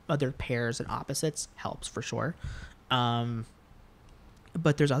other pairs and opposites helps for sure.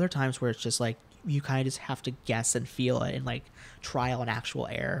 But there's other times where it's just like you kind of just have to guess and feel it and like trial and actual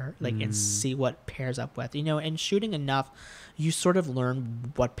error, like and see what pairs up with, and shooting enough, you sort of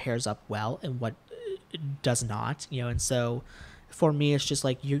learn what pairs up well and what does not, and so for me, it's just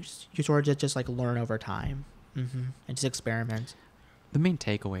like you sort of just like learn over time, and just experiment. The main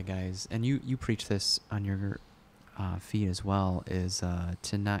takeaway, guys, and you preach this on your feed as well, is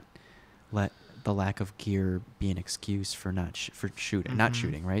to not let the lack of gear be an excuse for not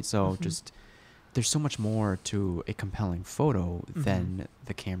shooting, right? So just there's so much more to a compelling photo than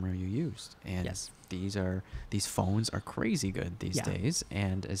the camera you used, and these phones are crazy good these days,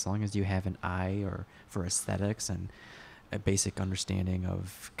 and as long as you have an eye or for aesthetics and a basic understanding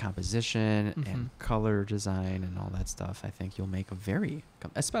of composition and color design and all that stuff, I think you'll make a very,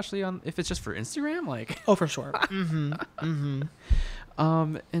 especially if it's just for Instagram, like for sure.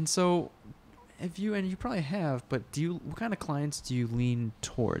 And so you probably have, but what kind of clients do you lean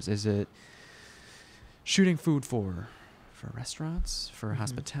towards? Is it shooting food for restaurants, for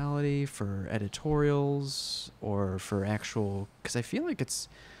hospitality, for editorials, or for actual, because I feel like it's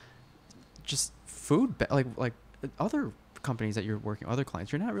just food, like other companies that you're working, other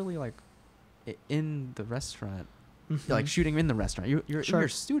clients, you're not really like in the restaurant, like shooting in the restaurant. You're in your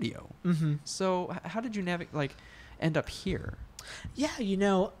studio. So how did you end up here? Yeah,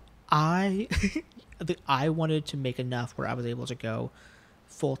 I wanted to make enough where I was able to go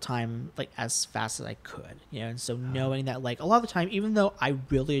full time, like as fast as I could, and so knowing that like a lot of the time, even though I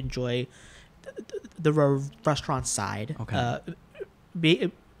really enjoy the restaurant side,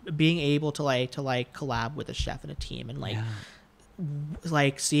 being able to collab with a chef and a team, and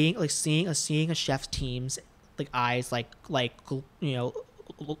seeing a chef's team's like eyes light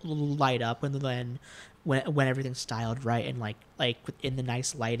up when everything's styled right, and like within the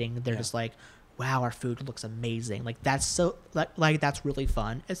nice lighting, they're just like, wow, our food looks amazing. Like that's so like that's really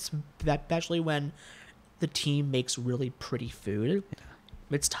fun. Especially when the team makes really pretty food.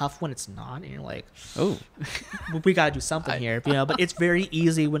 It's tough when it's not, and you're like, oh, we got to do something here, but it's very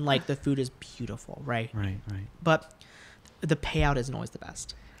easy when like the food is beautiful, right? Right. But the payout isn't always the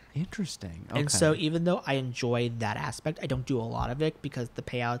best. Interesting. Okay. And so even though I enjoy that aspect, I don't do a lot of it because the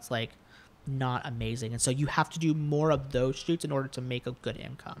payout's like not amazing. And so you have to do more of those shoots in order to make a good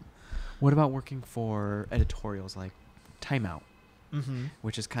income. What about working for editorials like Time Out,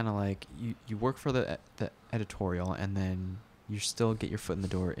 which is kind of like you work for the editorial, and then you still get your foot in the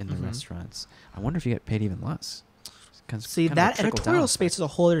door in the restaurants. I wonder if you get paid even less. See, that editorial space is a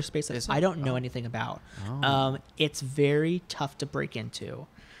whole other space that I don't know anything about. Oh. It's very tough to break into.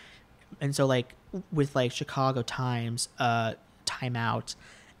 And so, like, with, like, Chicago Times, Time Out,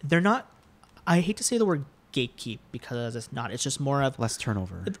 they're not, I hate to say the word gatekeep because it's not. It's just more of... Less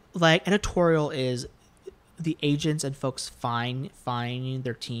turnover. Like, editorial is the agents and folks find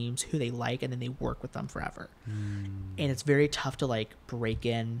their teams who they like, and then they work with them forever. And it's very tough to, like, break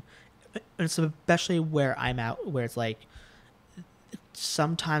in. And so especially where I'm at, where it's like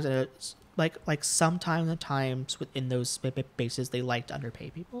sometimes it's like sometimes within those spaces they like to underpay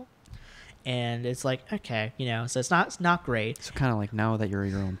people, and it's like, okay, you know, so it's not great. So kind of like now that you're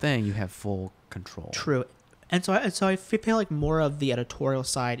your own thing, you have full control. True. And so I feel like more of the editorial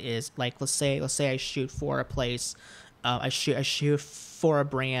side is like, let's say I shoot for a place, I shoot for a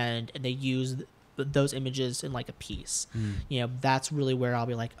brand, and they use those images in like a piece. You know, that's really where I'll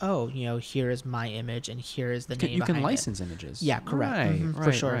be like, oh, you know, here is my image and here is the name. You can behind license it. images. Yeah, correct. Right,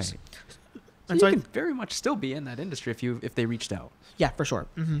 for sure. Right. So And you so can very much still be in that industry if they reached out. yeah, for sure.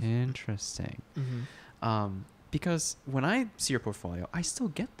 Interesting. Because when I see your portfolio, I still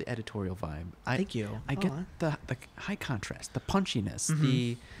get the editorial vibe. Thank you. I get the high contrast, the punchiness.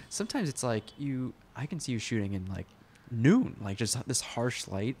 Sometimes it's like I can see you shooting in like noon, like just this harsh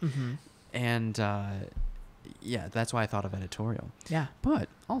light. And yeah, that's why I thought of editorial. Yeah. But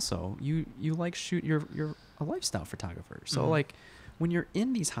also, you like you're a lifestyle photographer. So like when you're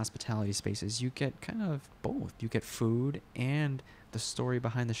in these hospitality spaces, you get kind of both. You get food and the story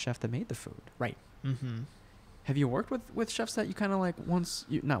behind the chef that made the food. Right. Have you worked with chefs that you kind of like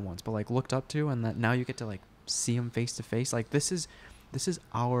not once, but like looked up to, and that now you get to like see them face to face? Like this is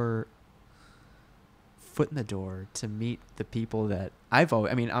our foot in the door to meet the people that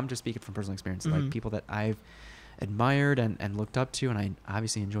I'm just speaking from personal experience, like people that I've admired and looked up to, and I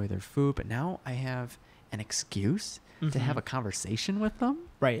obviously enjoy their food, but now I have an excuse to have a conversation with them,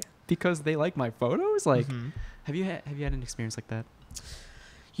 right? Because they like my photos. Like, have you had an experience like that?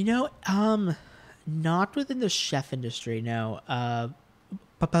 You know, not within the chef industry, no.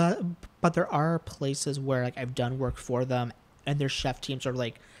 But there are places where like I've done work for them, and their chef teams are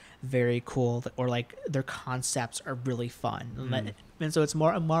like very cool, or like their concepts are really fun, and so it's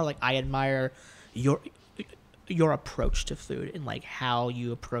more like I admire your approach to food and like how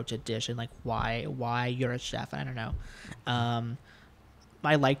you approach a dish and like why you're a chef. I don't know.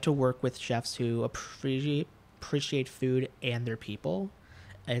 I like to work with chefs who appreciate food and their people.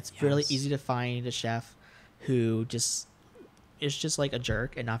 It's really easy to find a chef who is just like a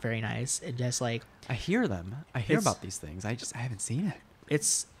jerk and not very nice, and just like I hear about these things. I haven't seen it.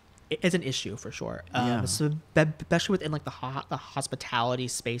 It's an issue for sure. So especially within like the hospitality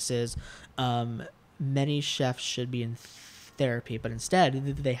spaces, many chefs should be in therapy, but instead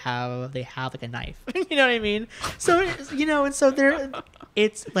they have like a knife. You know what I mean? So you know, and so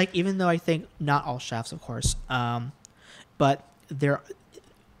it's like, even though I think not all chefs, of course, but there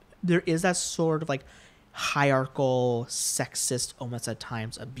is that sort of like hierarchical, sexist, almost at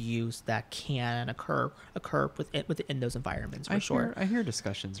times abuse that can occur within those environments. For sure, I hear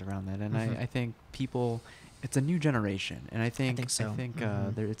discussions around that, and I think people, it's a new generation, and I think so.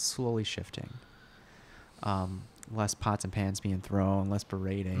 It's slowly shifting. Less pots and pans being thrown, less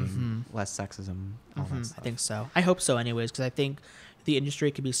berating, less sexism. All that stuff. I think so. I hope so, anyways, because I think the industry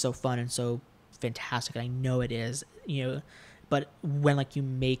can be so fun and so fantastic. And I know it is, you know. But when like you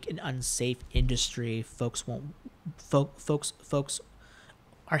make an unsafe industry, folks are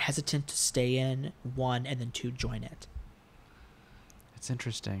hesitant to stay in, one, and then two, join it. It's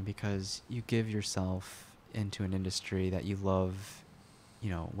interesting because you give yourself into an industry that you love, you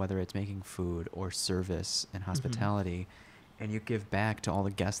know, whether it's making food or service and hospitality, and you give back to all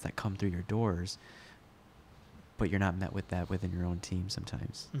the guests that come through your doors, but you're not met with that within your own team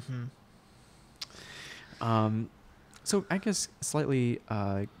sometimes. So I guess slightly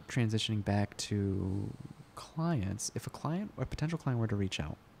transitioning back to clients, if a potential client were to reach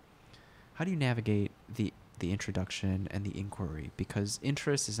out, how do you navigate the introduction and the inquiry? Because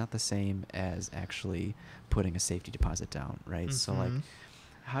interest is not the same as actually putting a safety deposit down, right? So like,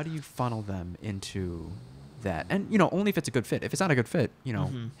 how do you funnel them into that? And, you know, only if it's a good fit. If it's not a good fit, you know,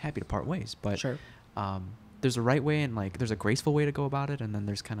 happy to part ways. But sure. There's a right way, and like there's a graceful way to go about it, and then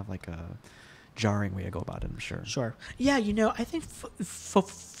there's kind of like a jarring way to go about it, I'm sure. Sure. Yeah, you know, I think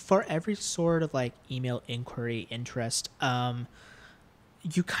for every sort of like email inquiry interest,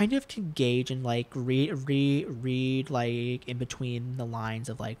 you kind of can gauge and like read like in between the lines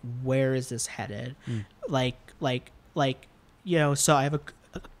of like, where is this headed? Like, you know, so I have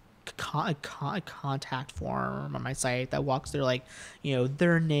contact form on my site that walks through like, you know,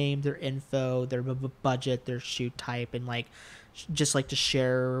 their name, their info, their budget, their shoot type, and like just like to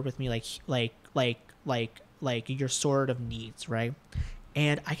share with me like your sort of needs, right?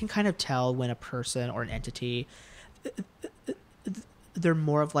 And I can kind of tell when a person or an entity, they're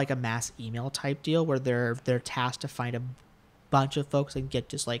more of like a mass email type deal where they're tasked to find a bunch of folks and get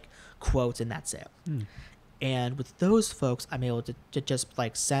just like quotes, and that's it. And with those folks, I'm able to just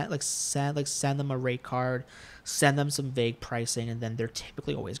like send them a rate card, send them some vague pricing, and then they're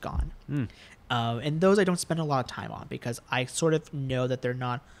typically always gone. And those I don't spend a lot of time on because I sort of know that they're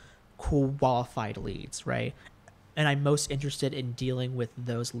not qualified leads, right? And I'm most interested in dealing with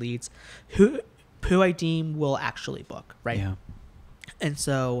those leads who I deem will actually book, right? Yeah. And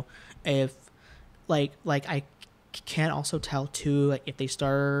so if like I can also tell too, like if they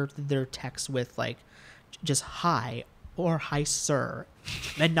start their text with like just hi or hi sir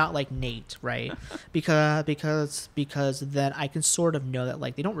and not like Nate, right? because then I can sort of know that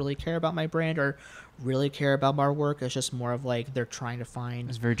like they don't really care about my brand or really care about our work. It's just more of like they're trying to find,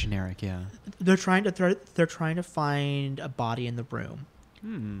 It's very generic, yeah. they're trying to find a body in the room.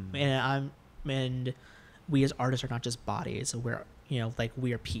 And we as artists are not just bodies. We're, you know, like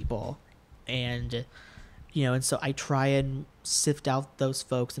we are people. And you know, and so I try and sift out those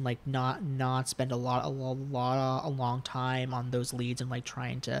folks and like not spend a long time on those leads and like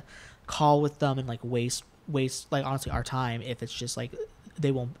trying to call with them and like waste like honestly our time if it's just like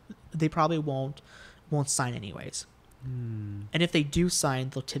they probably won't sign anyways. And if they do sign,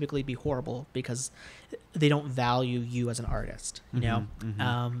 they'll typically be horrible because they don't value you as an artist, you know?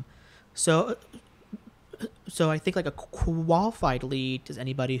 So I think like a qualified lead is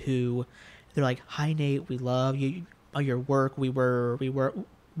anybody who they're like, hi Nate, we love you, your work. We were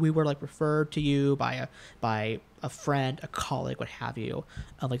like referred to you by a friend, a colleague, what have you.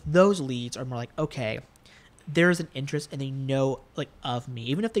 Like those leads are more like, okay, there's an interest and they know like of me,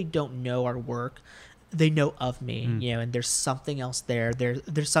 even if they don't know our work, they know of me, you know, and there's something else there.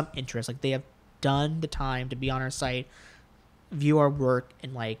 There's some interest, like they have done the time to be on our site, view our work,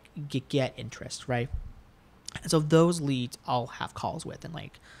 and like get interest, right? And so those leads I'll have calls with and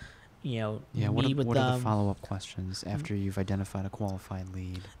like, you know, what meet with are them. the follow-up questions after you've identified a qualified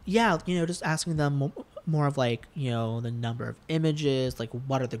lead? Yeah, you know, just asking them more of like, you know, the number of images, like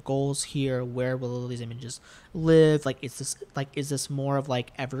what are the goals here? Where will these images live? Like, is this more of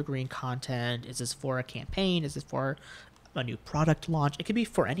like evergreen content? Is this for a campaign? Is this for a new product launch? It could be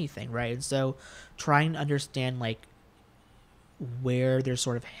for anything, right? And so trying to understand like where their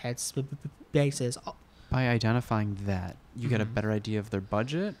sort of headspace is. By identifying that, you get a better idea of their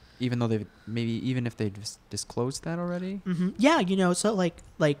budget, even though even if they disclosed that already. Yeah, you know, so like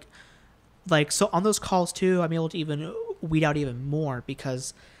so on those calls too, I'm able to even weed out even more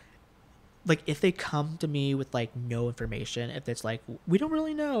because like if they come to me with like no information, if it's like we don't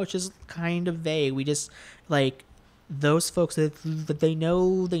really know, it's just kind of vague. We just like those folks that they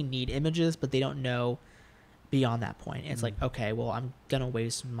know they need images, but they don't know beyond that point. And it's like, okay, well, I'm gonna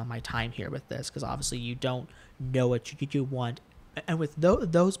waste my time here with this because obviously you don't know what you want. And with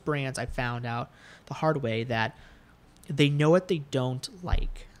those brands, I found out the hard way that they know what they don't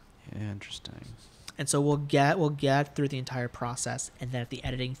like. Yeah, interesting. And so we'll get through the entire process, and then at the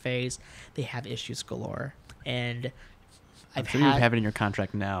editing phase, they have issues galore. And I'm sure you have it in your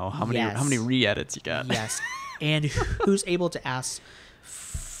contract now. How many re-edits you got? Yes, and who's able to ask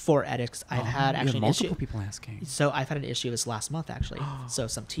for edits? I've had actually multiple people asking. So I've had an issue this last month actually. So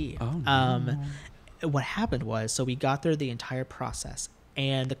some tea. Oh, no. What happened was, so we got through the entire process,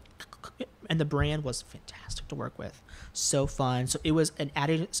 and the brand was fantastic to work with, so fun. So it was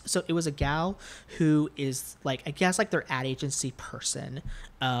it was a gal who is like, I guess like their ad agency person,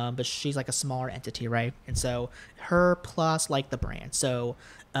 but she's like a smaller entity, right? And so her plus like the brand. So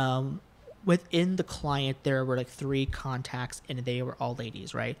within the client there were like 3 contacts, and they were all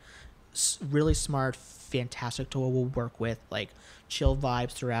ladies, right? Really smart, fantastic to work with, like chill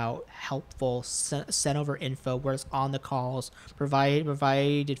vibes throughout, helpful, sent over info, was on the calls,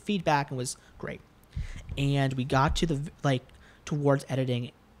 provided feedback, and was great. And we got to the towards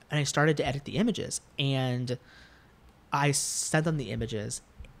editing, and I started to edit the images, and I sent them the images,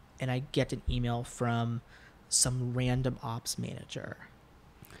 and I get an email from some random ops manager.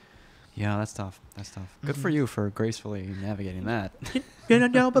 Yeah, that's tough. Good for you for gracefully navigating that.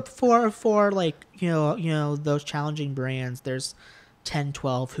 No, but for like, you know, those challenging brands, there's 10,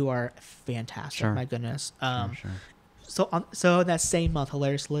 12 who are fantastic. Sure. My goodness. Sure. So that same month,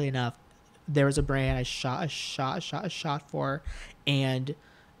 hilariously enough, there was a brand I shot for, and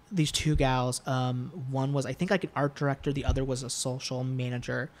these two gals. One was, I think, like an art director. The other was a social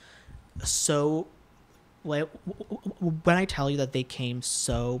manager. So, like, when I tell you that they came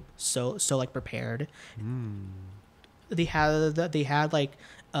so like prepared, they had like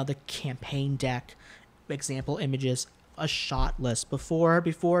the campaign deck, example images, a shot list before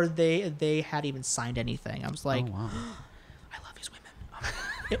they had even signed anything. I was like, oh, wow. I love these women.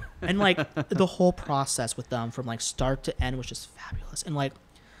 And like the whole process with them from like start to end was just fabulous. And like,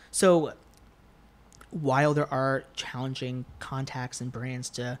 so while there are challenging contacts and brands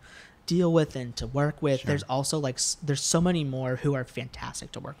to deal with and to work with, there's also like there's so many more who are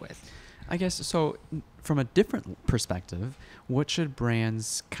fantastic to work with. I guess so. From a different perspective, what should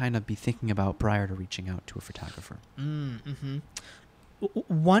brands kind of be thinking about prior to reaching out to a photographer?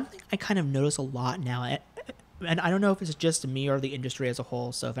 One thing I kind of notice a lot now, and I don't know if it's just me or the industry as a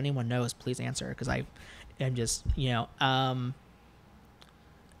whole, so if anyone knows, please answer, because I am just,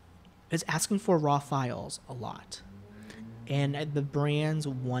 is asking for raw files a lot. And the brands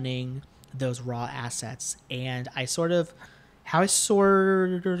wanting those raw assets. And how I sort of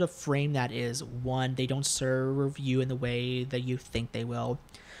frame that is, one, they don't serve you in the way that you think they will.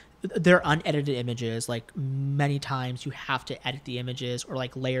 They're unedited images. Like, many times you have to edit the images or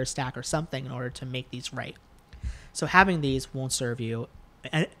like layer stack or something in order to make these right. So having these won't serve you.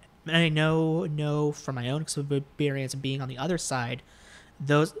 And I know from my own experience and being on the other side,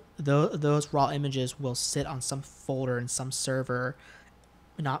 those raw images will sit on some folder in some server,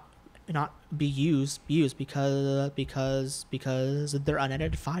 not be used because they're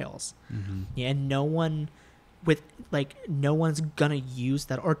unedited files. Yeah, and no one's gonna use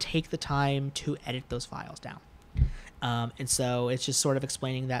that or take the time to edit those files down. And so it's just sort of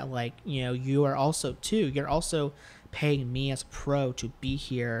explaining that, like, you're also paying me as a pro to be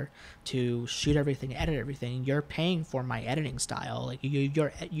here to shoot everything, edit everything. You're paying for my editing style. Like,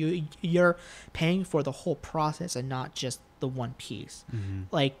 you're paying for the whole process and not just the one piece. And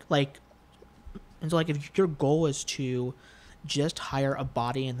so, like, if your goal is to just hire a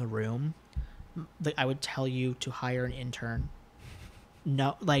body in the room, like, I would tell you to hire an intern.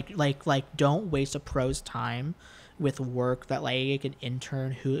 No, like don't waste a pro's time with work that like an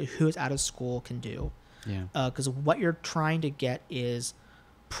intern who is out of school can do. Yeah. Because what you're trying to get is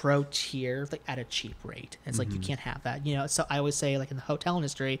pro tier, like, at a cheap rate. It's like, you can't have that. So I always say, like, in the hotel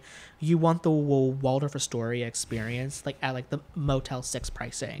industry, you want the Waldorf Astoria experience, like, at like the Motel 6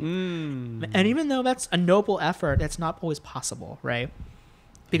 pricing. And even though that's a noble effort, that's not always possible, right?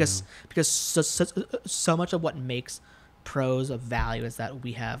 Because so much of what makes pros of value is that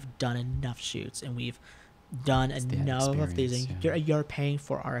we have done enough shoots and we've done enough of these, and you're paying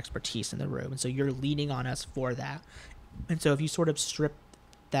for our expertise in the room, and so you're leaning on us for that. And so if you sort of strip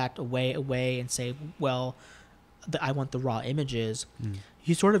that away and say, well, I want the raw images,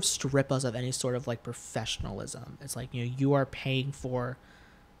 you sort of strip us of any sort of like professionalism. It's like, you are paying for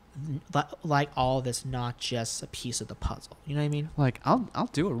like all of this, not just a piece of the puzzle. You know what I mean? Like, I'll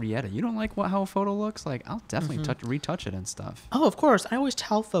do a re-edit. You don't like how a photo looks? Like, I'll definitely retouch it and stuff. Oh, of course. I always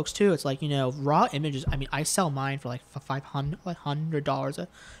tell folks too. It's like, raw images. I mean, I sell mine for like $500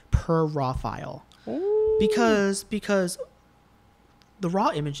 per raw file. Ooh. Because the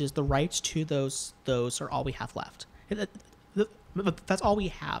raw images, the rights to those are all we have left. That's all we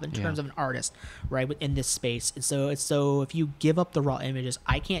have in terms of an artist, right, within this space. And so if you give up the raw images,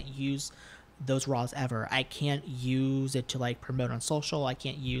 I can't use those raws ever. I can't use it to like promote on social. I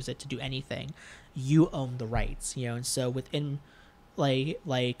can't use it to do anything. You own the rights, And so within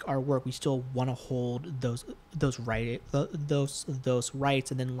like our work, we still want to hold those rights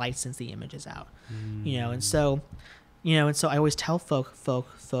and then license the images out, And so. And so I always tell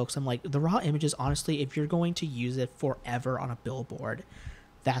folks, I'm like, the raw images, honestly, if you're going to use it forever on a billboard,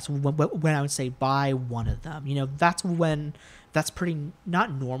 that's when I would say buy one of them. That's pretty,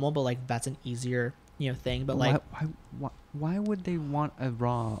 not normal, but like that's an easier, thing. But like, why would they want a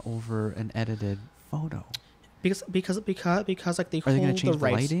raw over an edited photo? Because like they hold gonna change the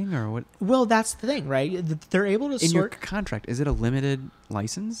rights. Lighting or what? Well, that's the thing, right? They're able to in your contract. Is it a limited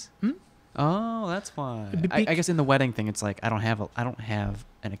license? Oh, that's why. I guess in the wedding thing, it's like I don't have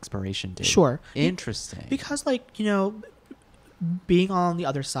an expiration date. Sure. Interesting. Because like being on the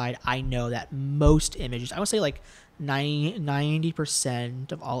other side, I know that most images, I would say like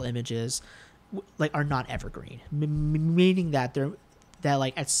 90% of all images, like, are not evergreen. Meaning that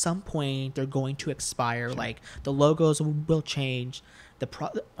like at some point they're going to expire. Sure. Like the logos will change,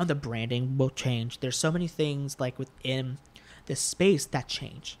 the branding will change. There's so many things like within this space that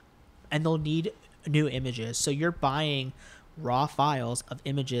change. And they'll need new images. So you're buying raw files of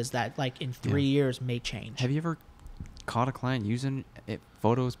images that, like, in 3 years may change. Have you ever caught a client using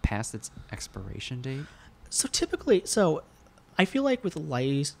photos past its expiration date? So typically, I feel like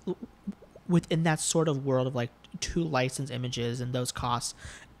within that sort of world of like to license images and those costs,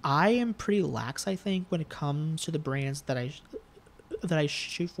 I am pretty lax, I think, when it comes to the brands that I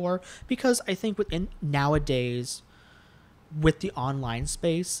shoot for, because I think within nowadays with the online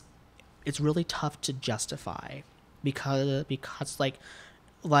space, it's really tough to justify because like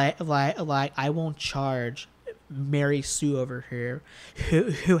I won't charge Mary Sue over here,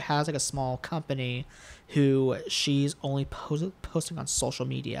 who has like a small company, who she's only posting on social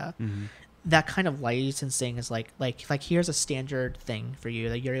media. Mm-hmm. That kind of licensing is like here's a standard thing for you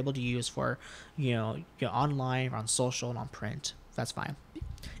that you're able to use for, you're online or on social and on print. That's fine,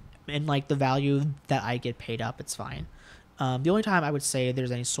 and like the value that I get paid up, it's fine. The only time I would say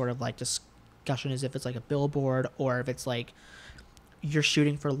there's any sort of like discussion is if it's like a billboard, or if it's like you're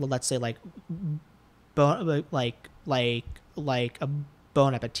shooting for, let's say, like a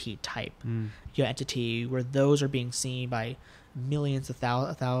Bon Appetit type entity, where those are being seen by millions of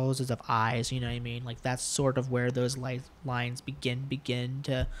thousands of eyes. You know what I mean? Like that's sort of where those lines begin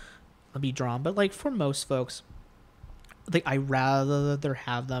to be drawn. But like for most folks, like I rather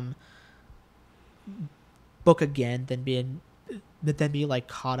have them book again than be like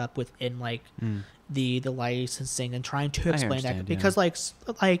caught up within like the licensing and trying to explain that, because like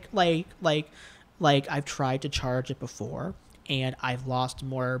I've tried to charge it before and I've lost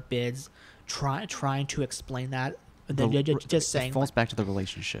more bids trying to explain that than just saying. It falls back to the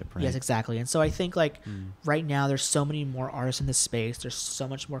relationship, right? Yes, exactly. And so I think like right now there's so many more artists in this space. There's so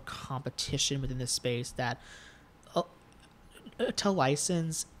much more competition within this space that to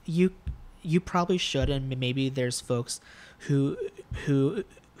license you probably should, and maybe there's folks who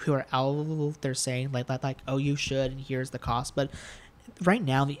are out there saying like oh you should, and here's the cost. But right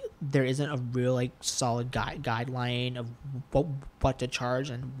now there isn't a real like solid guideline of what to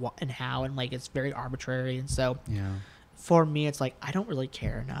charge and what and how, and like it's very arbitrary. And so for me it's like I don't really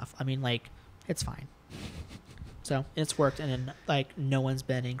care enough. I mean, like it's fine. So it's worked, and like no one's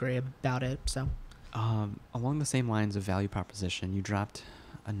been angry about it. So along the same lines of value proposition, you dropped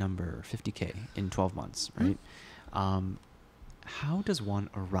a number, $50K in 12 months, right? How does one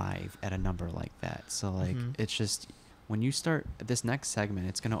arrive at a number like that? So like it's just, when you start this next segment,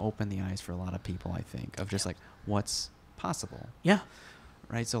 it's going to open the eyes for a lot of people, I think, of just like what's possible. Yeah.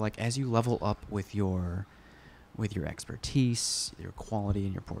 Right. So like as you level up with your expertise, your quality,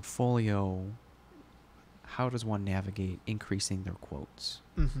 and your portfolio, how does one navigate increasing their quotes?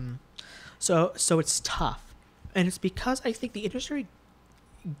 So it's tough, and it's because I think the industry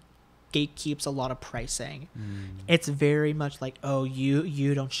gatekeeps a lot of pricing. It's very much like, oh,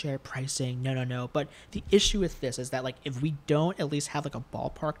 you don't share pricing, no. But the issue with this is that like if we don't at least have like a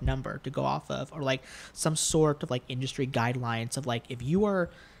ballpark number to go off of, or like some sort of like industry guidelines of like, if you are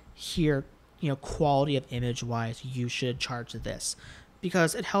here, quality of image wise, you should charge this,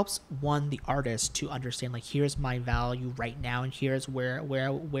 because it helps the artist to understand like, here's my value right now and here's where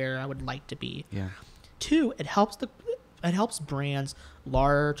I would like to be. Yeah. 2, it helps brands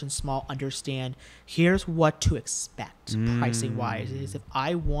large and small understand here's what to expect pricing wise. Is if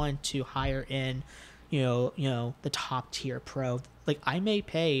I want to hire in the top tier pro, like I may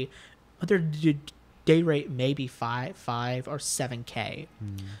pay their day rate maybe 5 or 7K.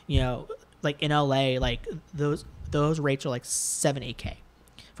 Like in LA, like those rates are like 7-8K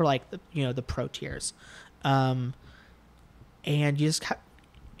for like the pro tiers. And you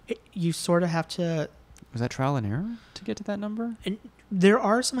sort of have to. Was that trial and error to get to that number? And there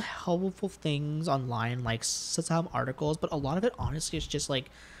are some helpful things online, like some articles, but a lot of it honestly is just like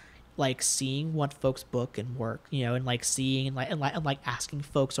seeing what folks book and work, and like seeing and like asking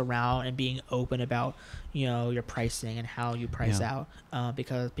folks around and being open about your pricing and how you price out,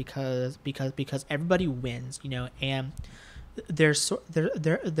 because everybody wins, and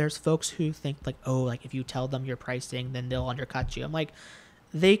there's folks who think like, oh, like if you tell them your pricing then they'll undercut you. I'm like,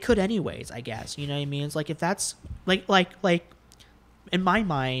 they could anyways, I guess. You know what I mean? It's like, if that's like in my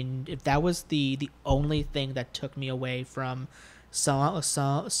mind, if that was the only thing that took me away from someone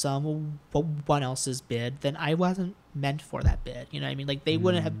else's bid, then I wasn't meant for that bid. You know what I mean? Like they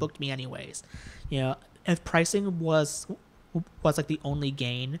wouldn't have booked me anyways. If pricing was like the only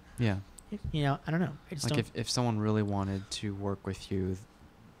gain. Yeah. I don't know. I just like if someone really wanted to work with you,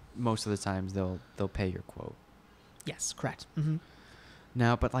 most of the times they'll pay your quote. Yes, correct.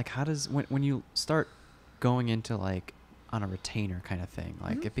 Now, but like, how does when you start going into like on a retainer kind of thing,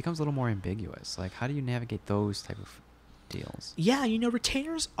 like it becomes a little more ambiguous. Like, how do you navigate those type of deals? Yeah,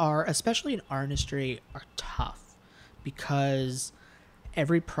 retainers are, especially in our industry, are tough because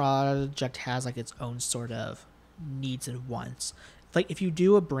every project has like its own sort of needs and wants. like if you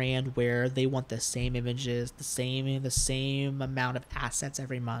do a brand where they want the same images, the same amount of assets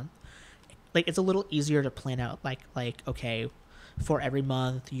every month, like it's a little easier to plan out like okay, for every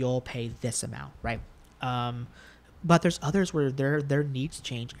month you'll pay this amount, right? But there's others where their needs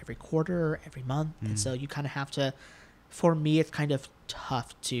change every quarter, every month, and so you kind of have to. For me, it's kind of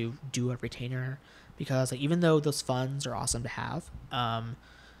tough to do a retainer because like even though those funds are awesome to have,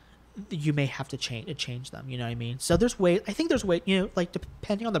 you may have to change them. You know what I mean? So there's way. I think there's way. You know, like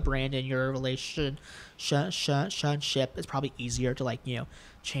depending on the brand and your relationship, it's probably easier to like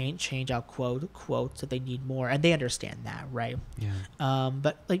change out quotes if they need more, and they understand that, right? Yeah.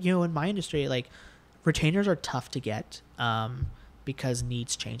 But like in my industry, like retainers are tough to get because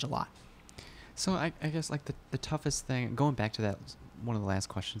needs change a lot. So I guess like the toughest thing, going back to that, one of the last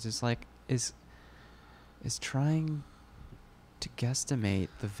questions is like is trying to guesstimate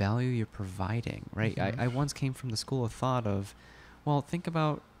the value you're providing, right? Mm-hmm. I once came from the school of thought of, well, think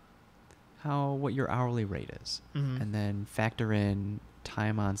about what your hourly rate is, and then factor in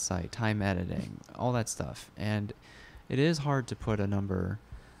time on site, time editing, all that stuff. And it is hard to put a number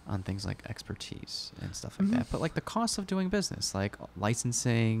on things like expertise and stuff like that, but like the cost of doing business, like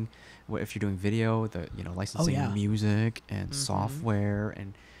licensing, if you're doing video, licensing music and software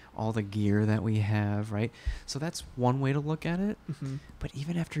and all the gear that we have, right? So that's one way to look at it. But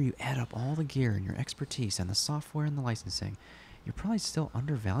even after you add up all the gear and your expertise and the software and the licensing, you're probably still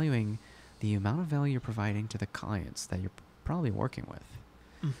undervaluing the amount of value you're providing to the clients that you're probably working with.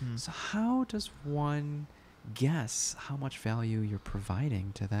 So how does one guess how much value you're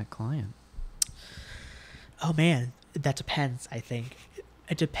providing to that client? Oh man, that depends. I think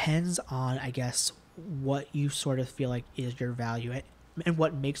it depends on, I guess, what you sort of feel like is your value and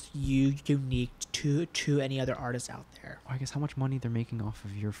what makes you unique to any other artist out there. Or I guess how much money they're making off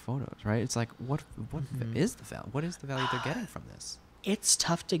of your photos, right? It's like what is the value? What is the value they're getting from this? It's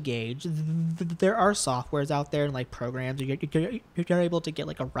tough to gauge. There are softwares out there and like programs you're able to get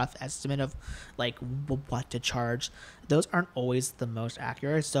like a rough estimate of like what to charge. Those aren't always the most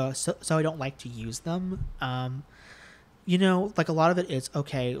accurate, so I don't like to use them. Like a lot of it is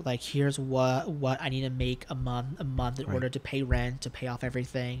okay. Like here's what I need to make a month in order to pay rent, to pay off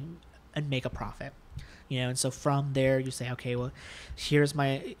everything, and make a profit. And so from there you say, okay, well, here are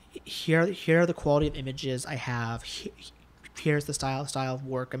the quality of images I have. Here's the style of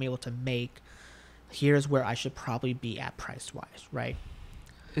work I'm able to make. Here's where I should probably be at price-wise, right?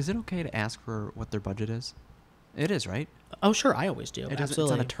 Is it okay to ask for what their budget is? It is, right? Oh, sure, I always do. Absolutely.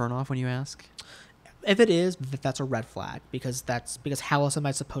 It's not a turn-off when you ask? If it is, that's a red flag because how else am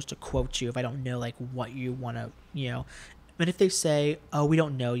I supposed to quote you if I don't know like what you want to, And if they say, "Oh, we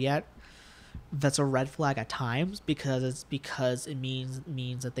don't know yet," that's a red flag at times because it means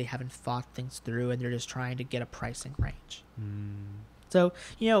that they haven't thought things through and they're just trying to get a pricing range. So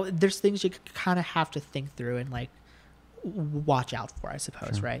there's things you kind of have to think through and like watch out for, I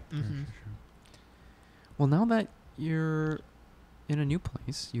suppose. Sure. Right? Sure. Well, now that you're in a new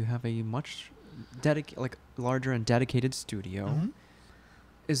place, you have a much larger and dedicated studio.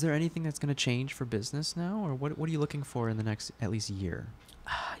 Is there anything that's going to change for business now, or what are you looking for in the next at least year?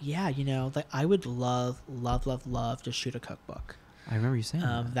 Yeah, like I would love to shoot a cookbook. I remember you saying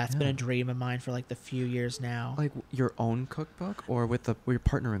that's been a dream of mine for like the few years now. Like your own cookbook, or where you're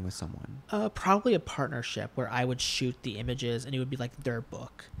partnering with someone? Probably a partnership where I would shoot the images and it would be like their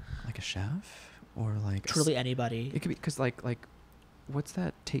book. Like a chef, or like truly anybody. It could be because like what's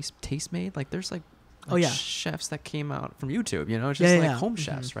that taste made? Like there's like chefs that came out from YouTube. It's just home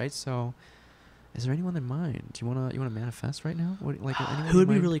chefs, right? So. Is there anyone in mind? Do you wanna manifest right now? Who would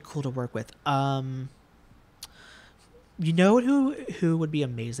be really cool to work with? Who would be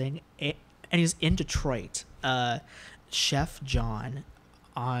amazing? And he's in Detroit. Chef John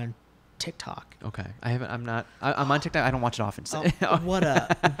on TikTok. Okay, I'm on TikTok. I don't watch it often. So.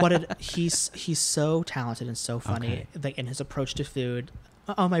 He's so talented and so funny. Okay. Like in his approach to food.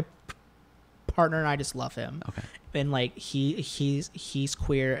 My partner and I just love him. Okay. And like he's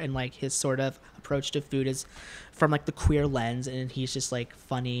queer and like his sort of approach to food is from like the queer lens, and he's just like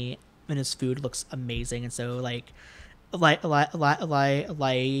funny and his food looks amazing. And so like I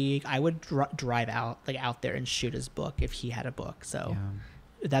would drive out there and shoot his book if he had a book. So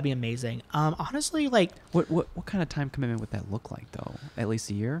that'd be amazing. Honestly, like what kind of time commitment would that look like though? At least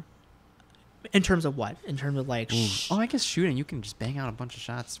a year? In terms of what? In terms of like... I guess shooting, you can just bang out a bunch of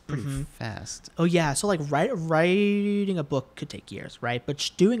shots pretty fast. Oh, yeah. So like writing a book could take years, right?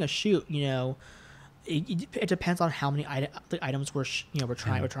 But doing a shoot, it depends on how many the items we're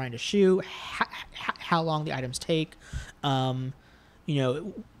trying to shoot, how long the items take. Like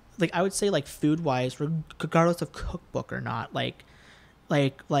I would say like food-wise, regardless of cookbook or not, like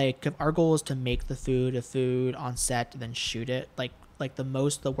if our goal is to make the food on set and then shoot it, like the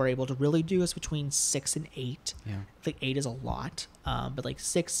most that we're able to really do is between 6 and 8. Yeah. I think 8 is a lot, but like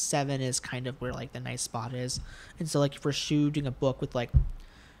 6, 7 is kind of where like the nice spot is. And so like if we're shooting a book with like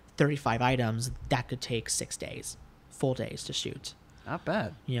 35 items, that could take 6 days, full days to shoot. Not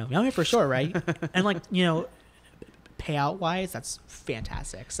bad. I mean, for sure, right? And like payout wise, that's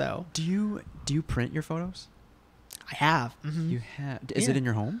fantastic. So Do you print your photos? I have. Mm-hmm. You have. Is it in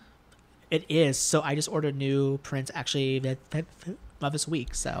your home? It is. So I just ordered new prints actually this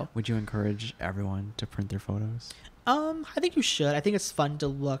week. So would you encourage everyone to print their photos? I think you should. I think it's fun to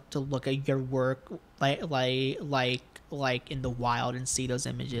look at your work like in the wild and see those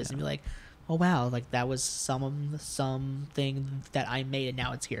images and be like, oh wow, like that was something that I made and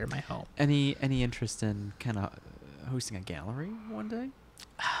now it's here in my home. Any interest in kind of hosting a gallery one day?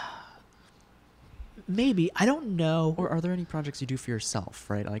 Maybe. I don't know. Or are there any projects you do for yourself,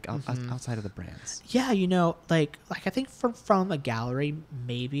 right? Like outside of the brands? Yeah, like I think from a gallery,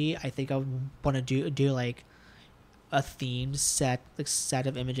 maybe I think I would want to do like a themed set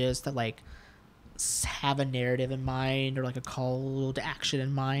of images that like have a narrative in mind or like a call to action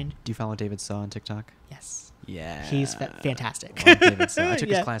in mind. Do you follow David Saw on TikTok? Yes. Yeah. He's fantastic. Love David Saw. I took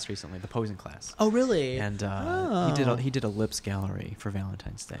his class recently, the posing class. Oh, really? And he did a lips gallery for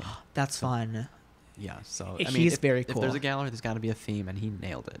Valentine's Day. That's fun. Yeah, so I mean, he's very cool. If there's a gallery, there's got to be a theme, and he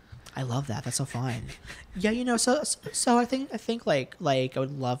nailed it. I love that. That's so fun. Yeah, so I think like I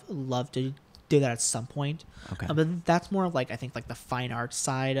would love to do that at some point. Okay. But that's more of like I think like the fine arts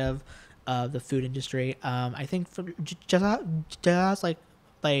side of the food industry. I think for just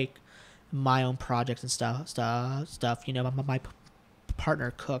like my own projects and stuff. My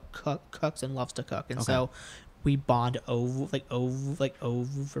partner cooks and loves to cook, and so we bond over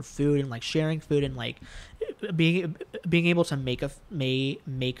food and like sharing food and like being able to make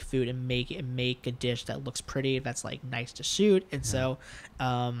food and make a dish that looks pretty, that's like nice to shoot. And so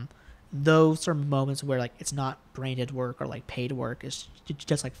those are moments where like it's not branded work or like paid work, it's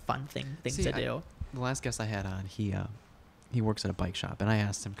just like fun things to do. The last guest I had on, he works at a bike shop, and I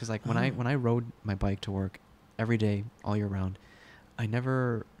asked him because like when I rode my bike to work every day all year round, I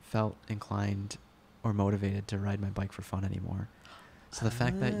never felt inclined or motivated to ride my bike for fun anymore. So the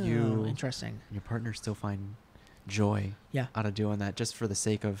fact that you interesting and your partner still find joy out of doing that just for the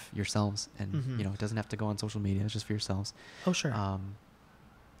sake of yourselves, and it doesn't have to go on social media, it's just for yourselves. Oh sure.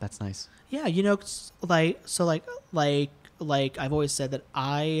 That's nice. Yeah, like I've always said that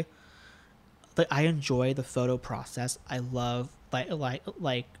I enjoy the photo process. I love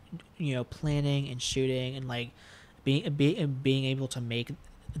planning and shooting and like being able to make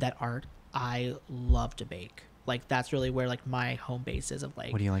that art. I love to bake. Like that's really where like my home base is of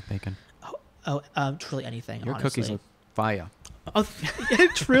like. What do you like baking? Truly anything. Your honestly. cookies look fire. Oh,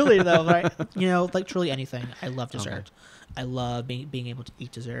 truly though, right? Like truly anything. I love dessert. Okay. I love being able to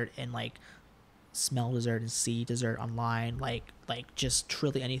eat dessert and like smell dessert and see dessert online. Like just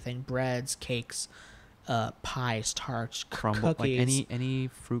truly anything. Breads, cakes, pies, tarts, crumble, cookies. Like any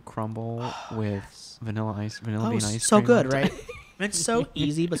fruit crumble with vanilla bean ice. So cream good, right? It's so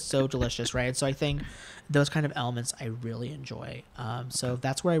easy but so delicious, right? So I think those kind of elements I really enjoy. So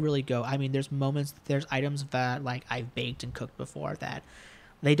that's where I really go. I mean, there's items that like I've baked and cooked before that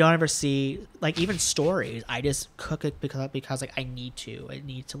they don't ever see, like even stories. I just cook it because like I need to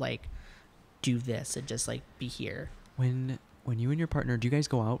like do this and just like be here. When you and your partner, do you guys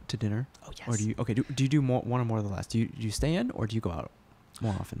go out to dinner? Oh yes. Or do you do more, one or more of the last? Do you stay in or do you go out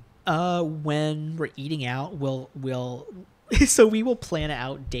more often? When we're eating out, we'll so we will plan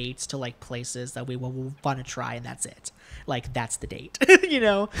out dates to like places that we will want to try, and that's it. Like that's the date,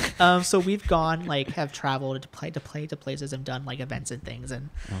 So we've gone have traveled to places and done like events and things, and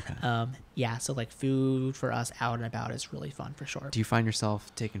so like food for us out and about is really fun for sure. Do you find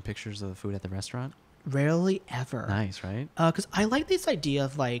yourself taking pictures of the food at the restaurant? Rarely ever. Nice, right? Because I like this idea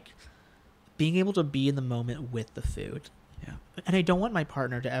of like being able to be in the moment with the food. Yeah. And I don't want my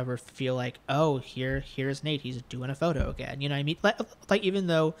partner to ever feel like, oh, here's Nate, he's doing a photo again. You know what I mean? Like even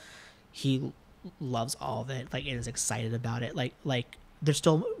though he loves all of it, like and is excited about it, like there's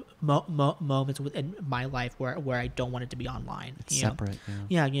still moments within my life where I don't want it to be online. It's separate.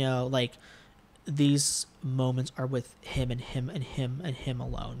 Yeah. Like these moments are with him and him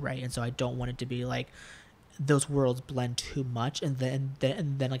alone, right? And so I don't want it to be like those worlds blend too much, and then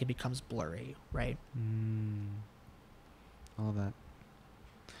like it becomes blurry, right? All that.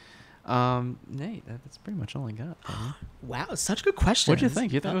 Nate, that's pretty much all I got. Wow, such good questions. What'd you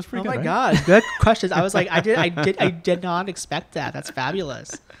think? You thought it was pretty good, Oh my right? God, good questions. I was like, I did not expect that. That's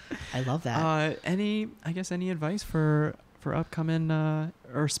fabulous. I love that. Any advice for for upcoming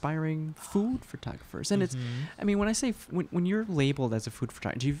or aspiring food photographers. And it's, I mean, when I say when you're labeled as a food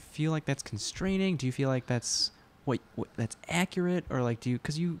photographer, do you feel like that's constraining? Do you feel like that's what that's accurate, or like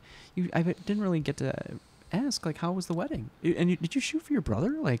because I didn't really get to ask, like, how was the wedding? And did you shoot for your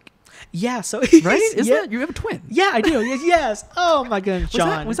brother? Like, yeah, so right? Isn't that, you have a twin? Yeah, I do. Yes. Oh my goodness,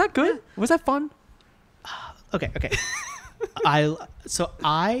 John. Was that good? Was that fun? Okay. I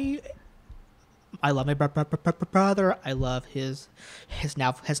love my brother. I love his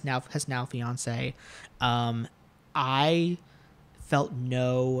now fiance. I felt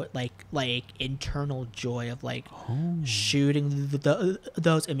no like internal joy of like shooting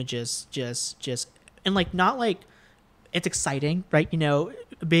those images. Just and like not like it's exciting, right? You know,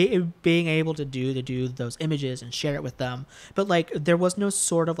 being able to do those images and share it with them, but like there was no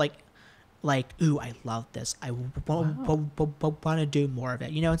sort of like ooh, I love this. I want to do more of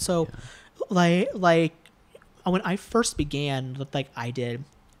it, you know. And so, like when I first began, like I did,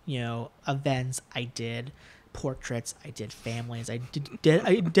 you know, events. I did portraits. I did families. I did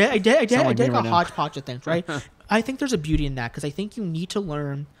like a hodgepodge of things, right? I think there's a beauty in that because I think you need to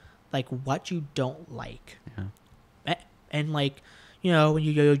learn like what you don't like, and like. You know, when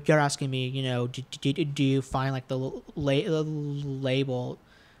you're asking me, you know, do you find like the label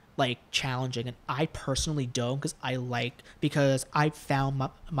like challenging? And I personally don't, because I found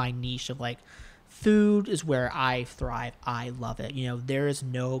my niche of like food is where I thrive. I love it. You know, there is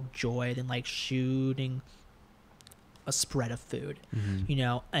no joy than like shooting a spread of food, you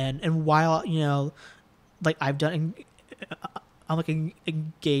know, and while, you know, like I've done I'm like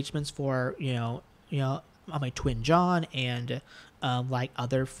engagements for, you know, my twin John and like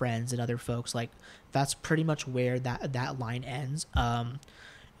other friends and other folks, like that's pretty much where that line ends.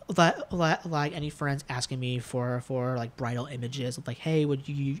 Like any friends asking me for like bridal images, like, hey, would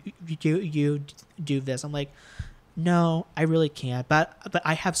you do this? I'm like, no, I really can't. But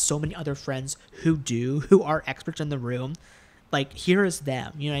I have so many other friends who are experts in the room. Like, here is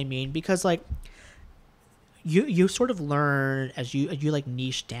them. You know what I mean? Because like you sort of learn as you like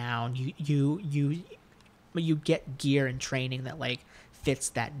niche down. You get gear and training that like fits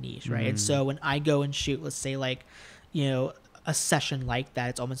that niche, right? And so when I go and shoot, let's say like, you know, a session like that,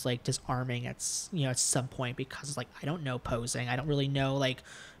 it's almost like disarming at some point, because like I don't know posing, I don't really know like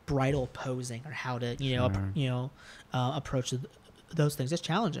bridal posing or how to approach those things. It's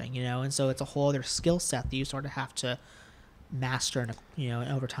challenging, you know, and so it's a whole other skill set that you sort of have to master and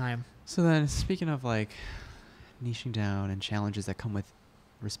over time. So then, speaking of like niching down and challenges that come with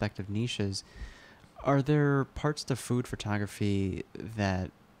respective niches, are there parts to food photography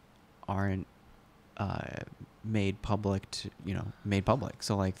that aren't made public?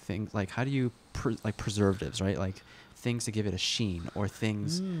 So like things like, how do you like preservatives, right? Like things to give it a sheen, or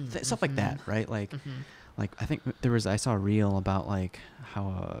things stuff like that, right? Like like I think I saw a reel about like how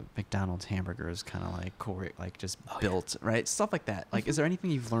a McDonald's hamburger is kind of like just built, right? Stuff like that. Like, is there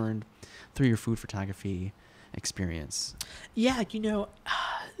anything you've learned through your food photography experience? Yeah, you know,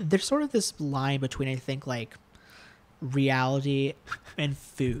 there's sort of this line between, I think, like reality and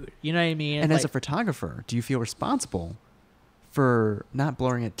food. You know what I mean? And like, as a photographer, do you feel responsible for not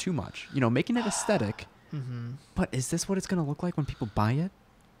blurring it too much? You know, making it aesthetic. But is this what it's going to look like when people buy it?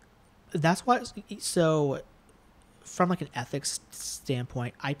 That's why. So, from like an ethics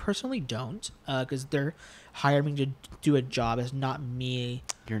standpoint, I personally don't, because they're hiring me to do a job. It's not me.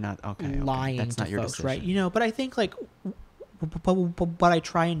 You're not lying That's to not your folks, decision, right? You know, but I think like what I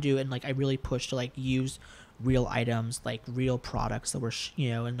try and do, and like I really push to like use real items, like real products that were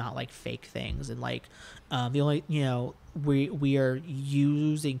and not like fake things. And like the only, you know, we are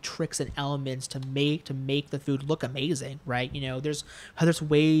using tricks and elements to make the food look amazing, right? You know, there's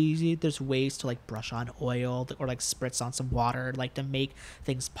ways to like brush on oil or like spritz on some water, like to make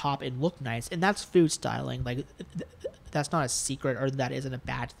things pop and look nice. And that's food styling. Like that's not a secret, or that isn't a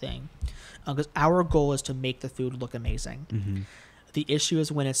bad thing, because our goal is to make the food look amazing. The issue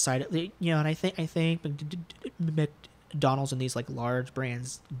is when it's cited, you know, and I think McDonald's and these like large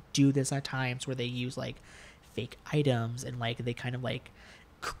brands do this at times where they use like fake items, and like they kind of like,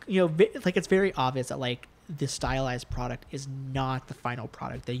 you know, like it's very obvious that like the stylized product is not the final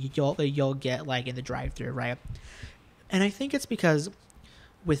product that you'll get like in the drive-thru, right? And I think it's because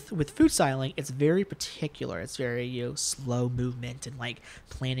with food styling, it's very particular. It's very, you know, slow movement and like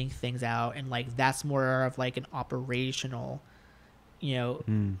planning things out, and like that's more of like an operational, you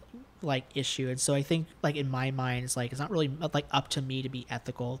know, like issue. And so I think like in my mind, it's like it's not really like up to me to be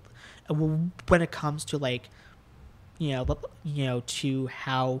ethical when it comes to like, you know, to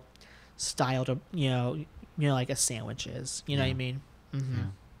how styled you know like a sandwich is. You know what I mean?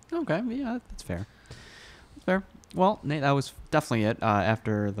 Okay, yeah, that's fair. That's fair. Well, Nate, that was definitely it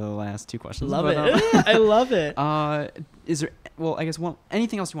after the last 2 questions. Love But, it. I love it. Is there, well, I guess,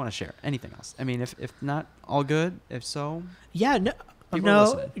 anything else you want to share? Anything else? I mean, if not, all good. If so, Yeah, no, people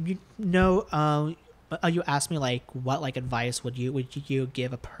are listening. you asked me like what like advice would you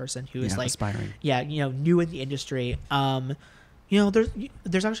give a person who is like aspiring. Yeah, new in the industry. There's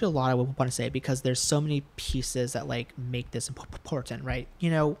actually a lot I would want to say because there's so many pieces that like make this important, right?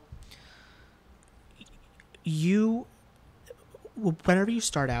 Whenever you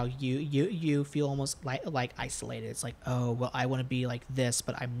start out, you feel almost like isolated. It's like, oh well, I want to be like this,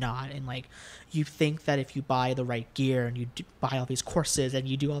 but I'm not. And like you think that if you buy the right gear and you buy all these courses and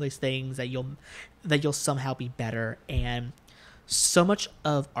you do all these things that you'll somehow be better. And so much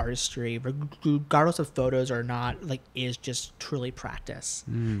of artistry, regardless of photos or not, like is just truly practice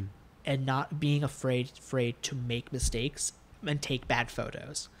and not being afraid to make mistakes and take bad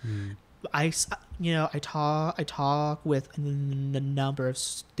photos. I talk with a number of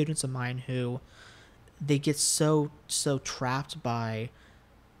students of mine who they get so trapped by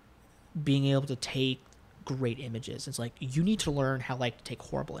being able to take great images. It's like you need to learn how like to take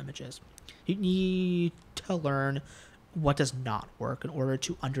horrible images. You need to learn what does not work in order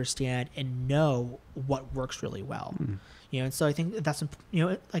to understand and know what works really well. And so I think that's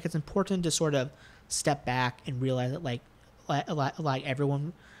like it's important to sort of step back and realize that like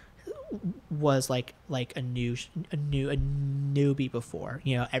everyone was like a newbie before.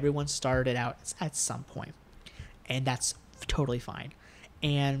 Everyone started out at some point, and that's totally fine.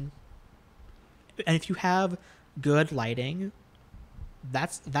 And if you have good lighting,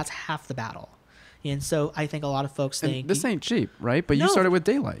 that's half the battle. And so I think a lot of folks think and this ain't cheap, right? But No. you started with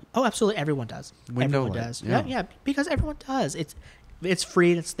daylight. Oh, absolutely, everyone does. Window Everyone light, does. yeah. Yeah, because everyone does. It's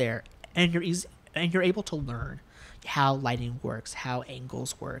free and it's there, and you're able to learn how lighting works, how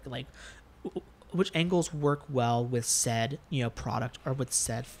angles work, like which angles work well with said product or with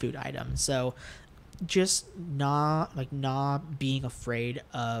said food item. So just not being afraid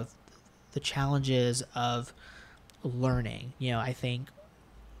of the challenges of learning. I think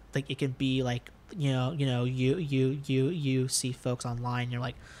like it can be like you see folks online, you're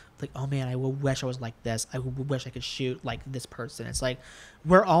like, oh man, I wish I was like this. I wish I could shoot like this person. It's like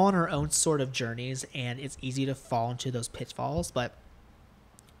we're all on our own sort of journeys, and it's easy to fall into those pitfalls. But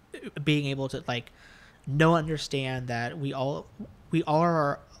being able to like understand that we all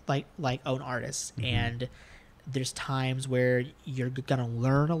are like own artists, and there's times where you're gonna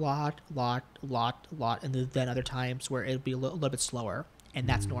learn a lot, and then other times where it'll be a little bit slower, and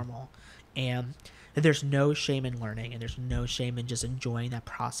that's normal. And there's no shame in learning, and there's no shame in just enjoying that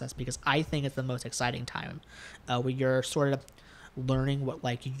process, because I think it's the most exciting time where you're sort of learning what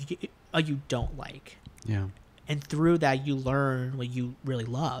like you don't like. Yeah. And through that, you learn what you really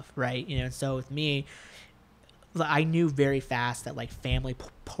love, right? And so with me, I knew very fast that like family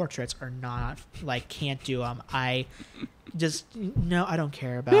portraits are not like can't do them. I just I don't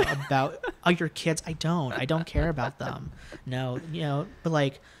care about your kids. I don't care about them. No, but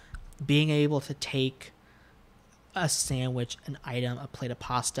like being able to take a sandwich, an item, a plate of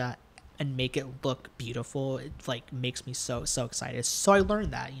pasta, and make it look beautiful, it like makes me so excited. So I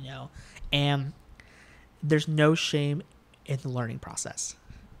learned that, and there's no shame in the learning process.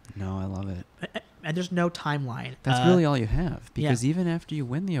 No, I love it. And there's no timeline. That's really all you have, because even after you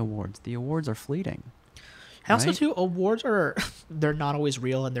win the awards are fleeting. And also too, awards they're not always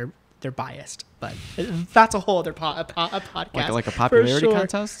real, and they're biased, but that's a whole other podcast. Like a popularity sure.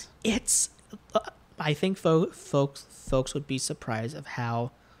 contest? It's I think folks would be surprised of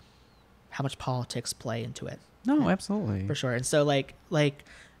how much politics play into it. No, absolutely. For sure. And so like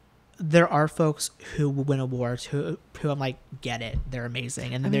there are folks who win awards who I'm like, get it, they're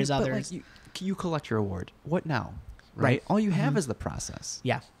amazing. And then there's others. Like you collect your award. What now? Right? All you have is the process.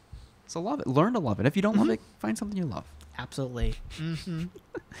 Yeah. So love it. Learn to love it. If you don't love it, find something you love. Absolutely.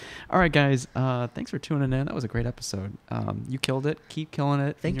 All right, guys. Thanks for tuning in. That was a great episode. You killed it. Keep killing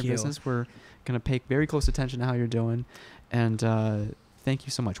it in your business. We're going to pay very close attention to how you're doing. And thank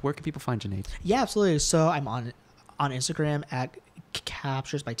you so much. Where can people find you, Nate? Yeah, absolutely. So I'm on Instagram at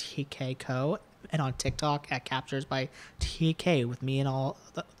Captures by TK Co. and on TikTok at Captures by TK with me and all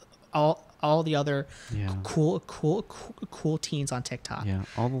the other cool teens on TikTok. Yeah,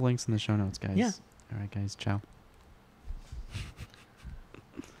 all the links in the show notes, guys. Yeah. All right, guys. Ciao.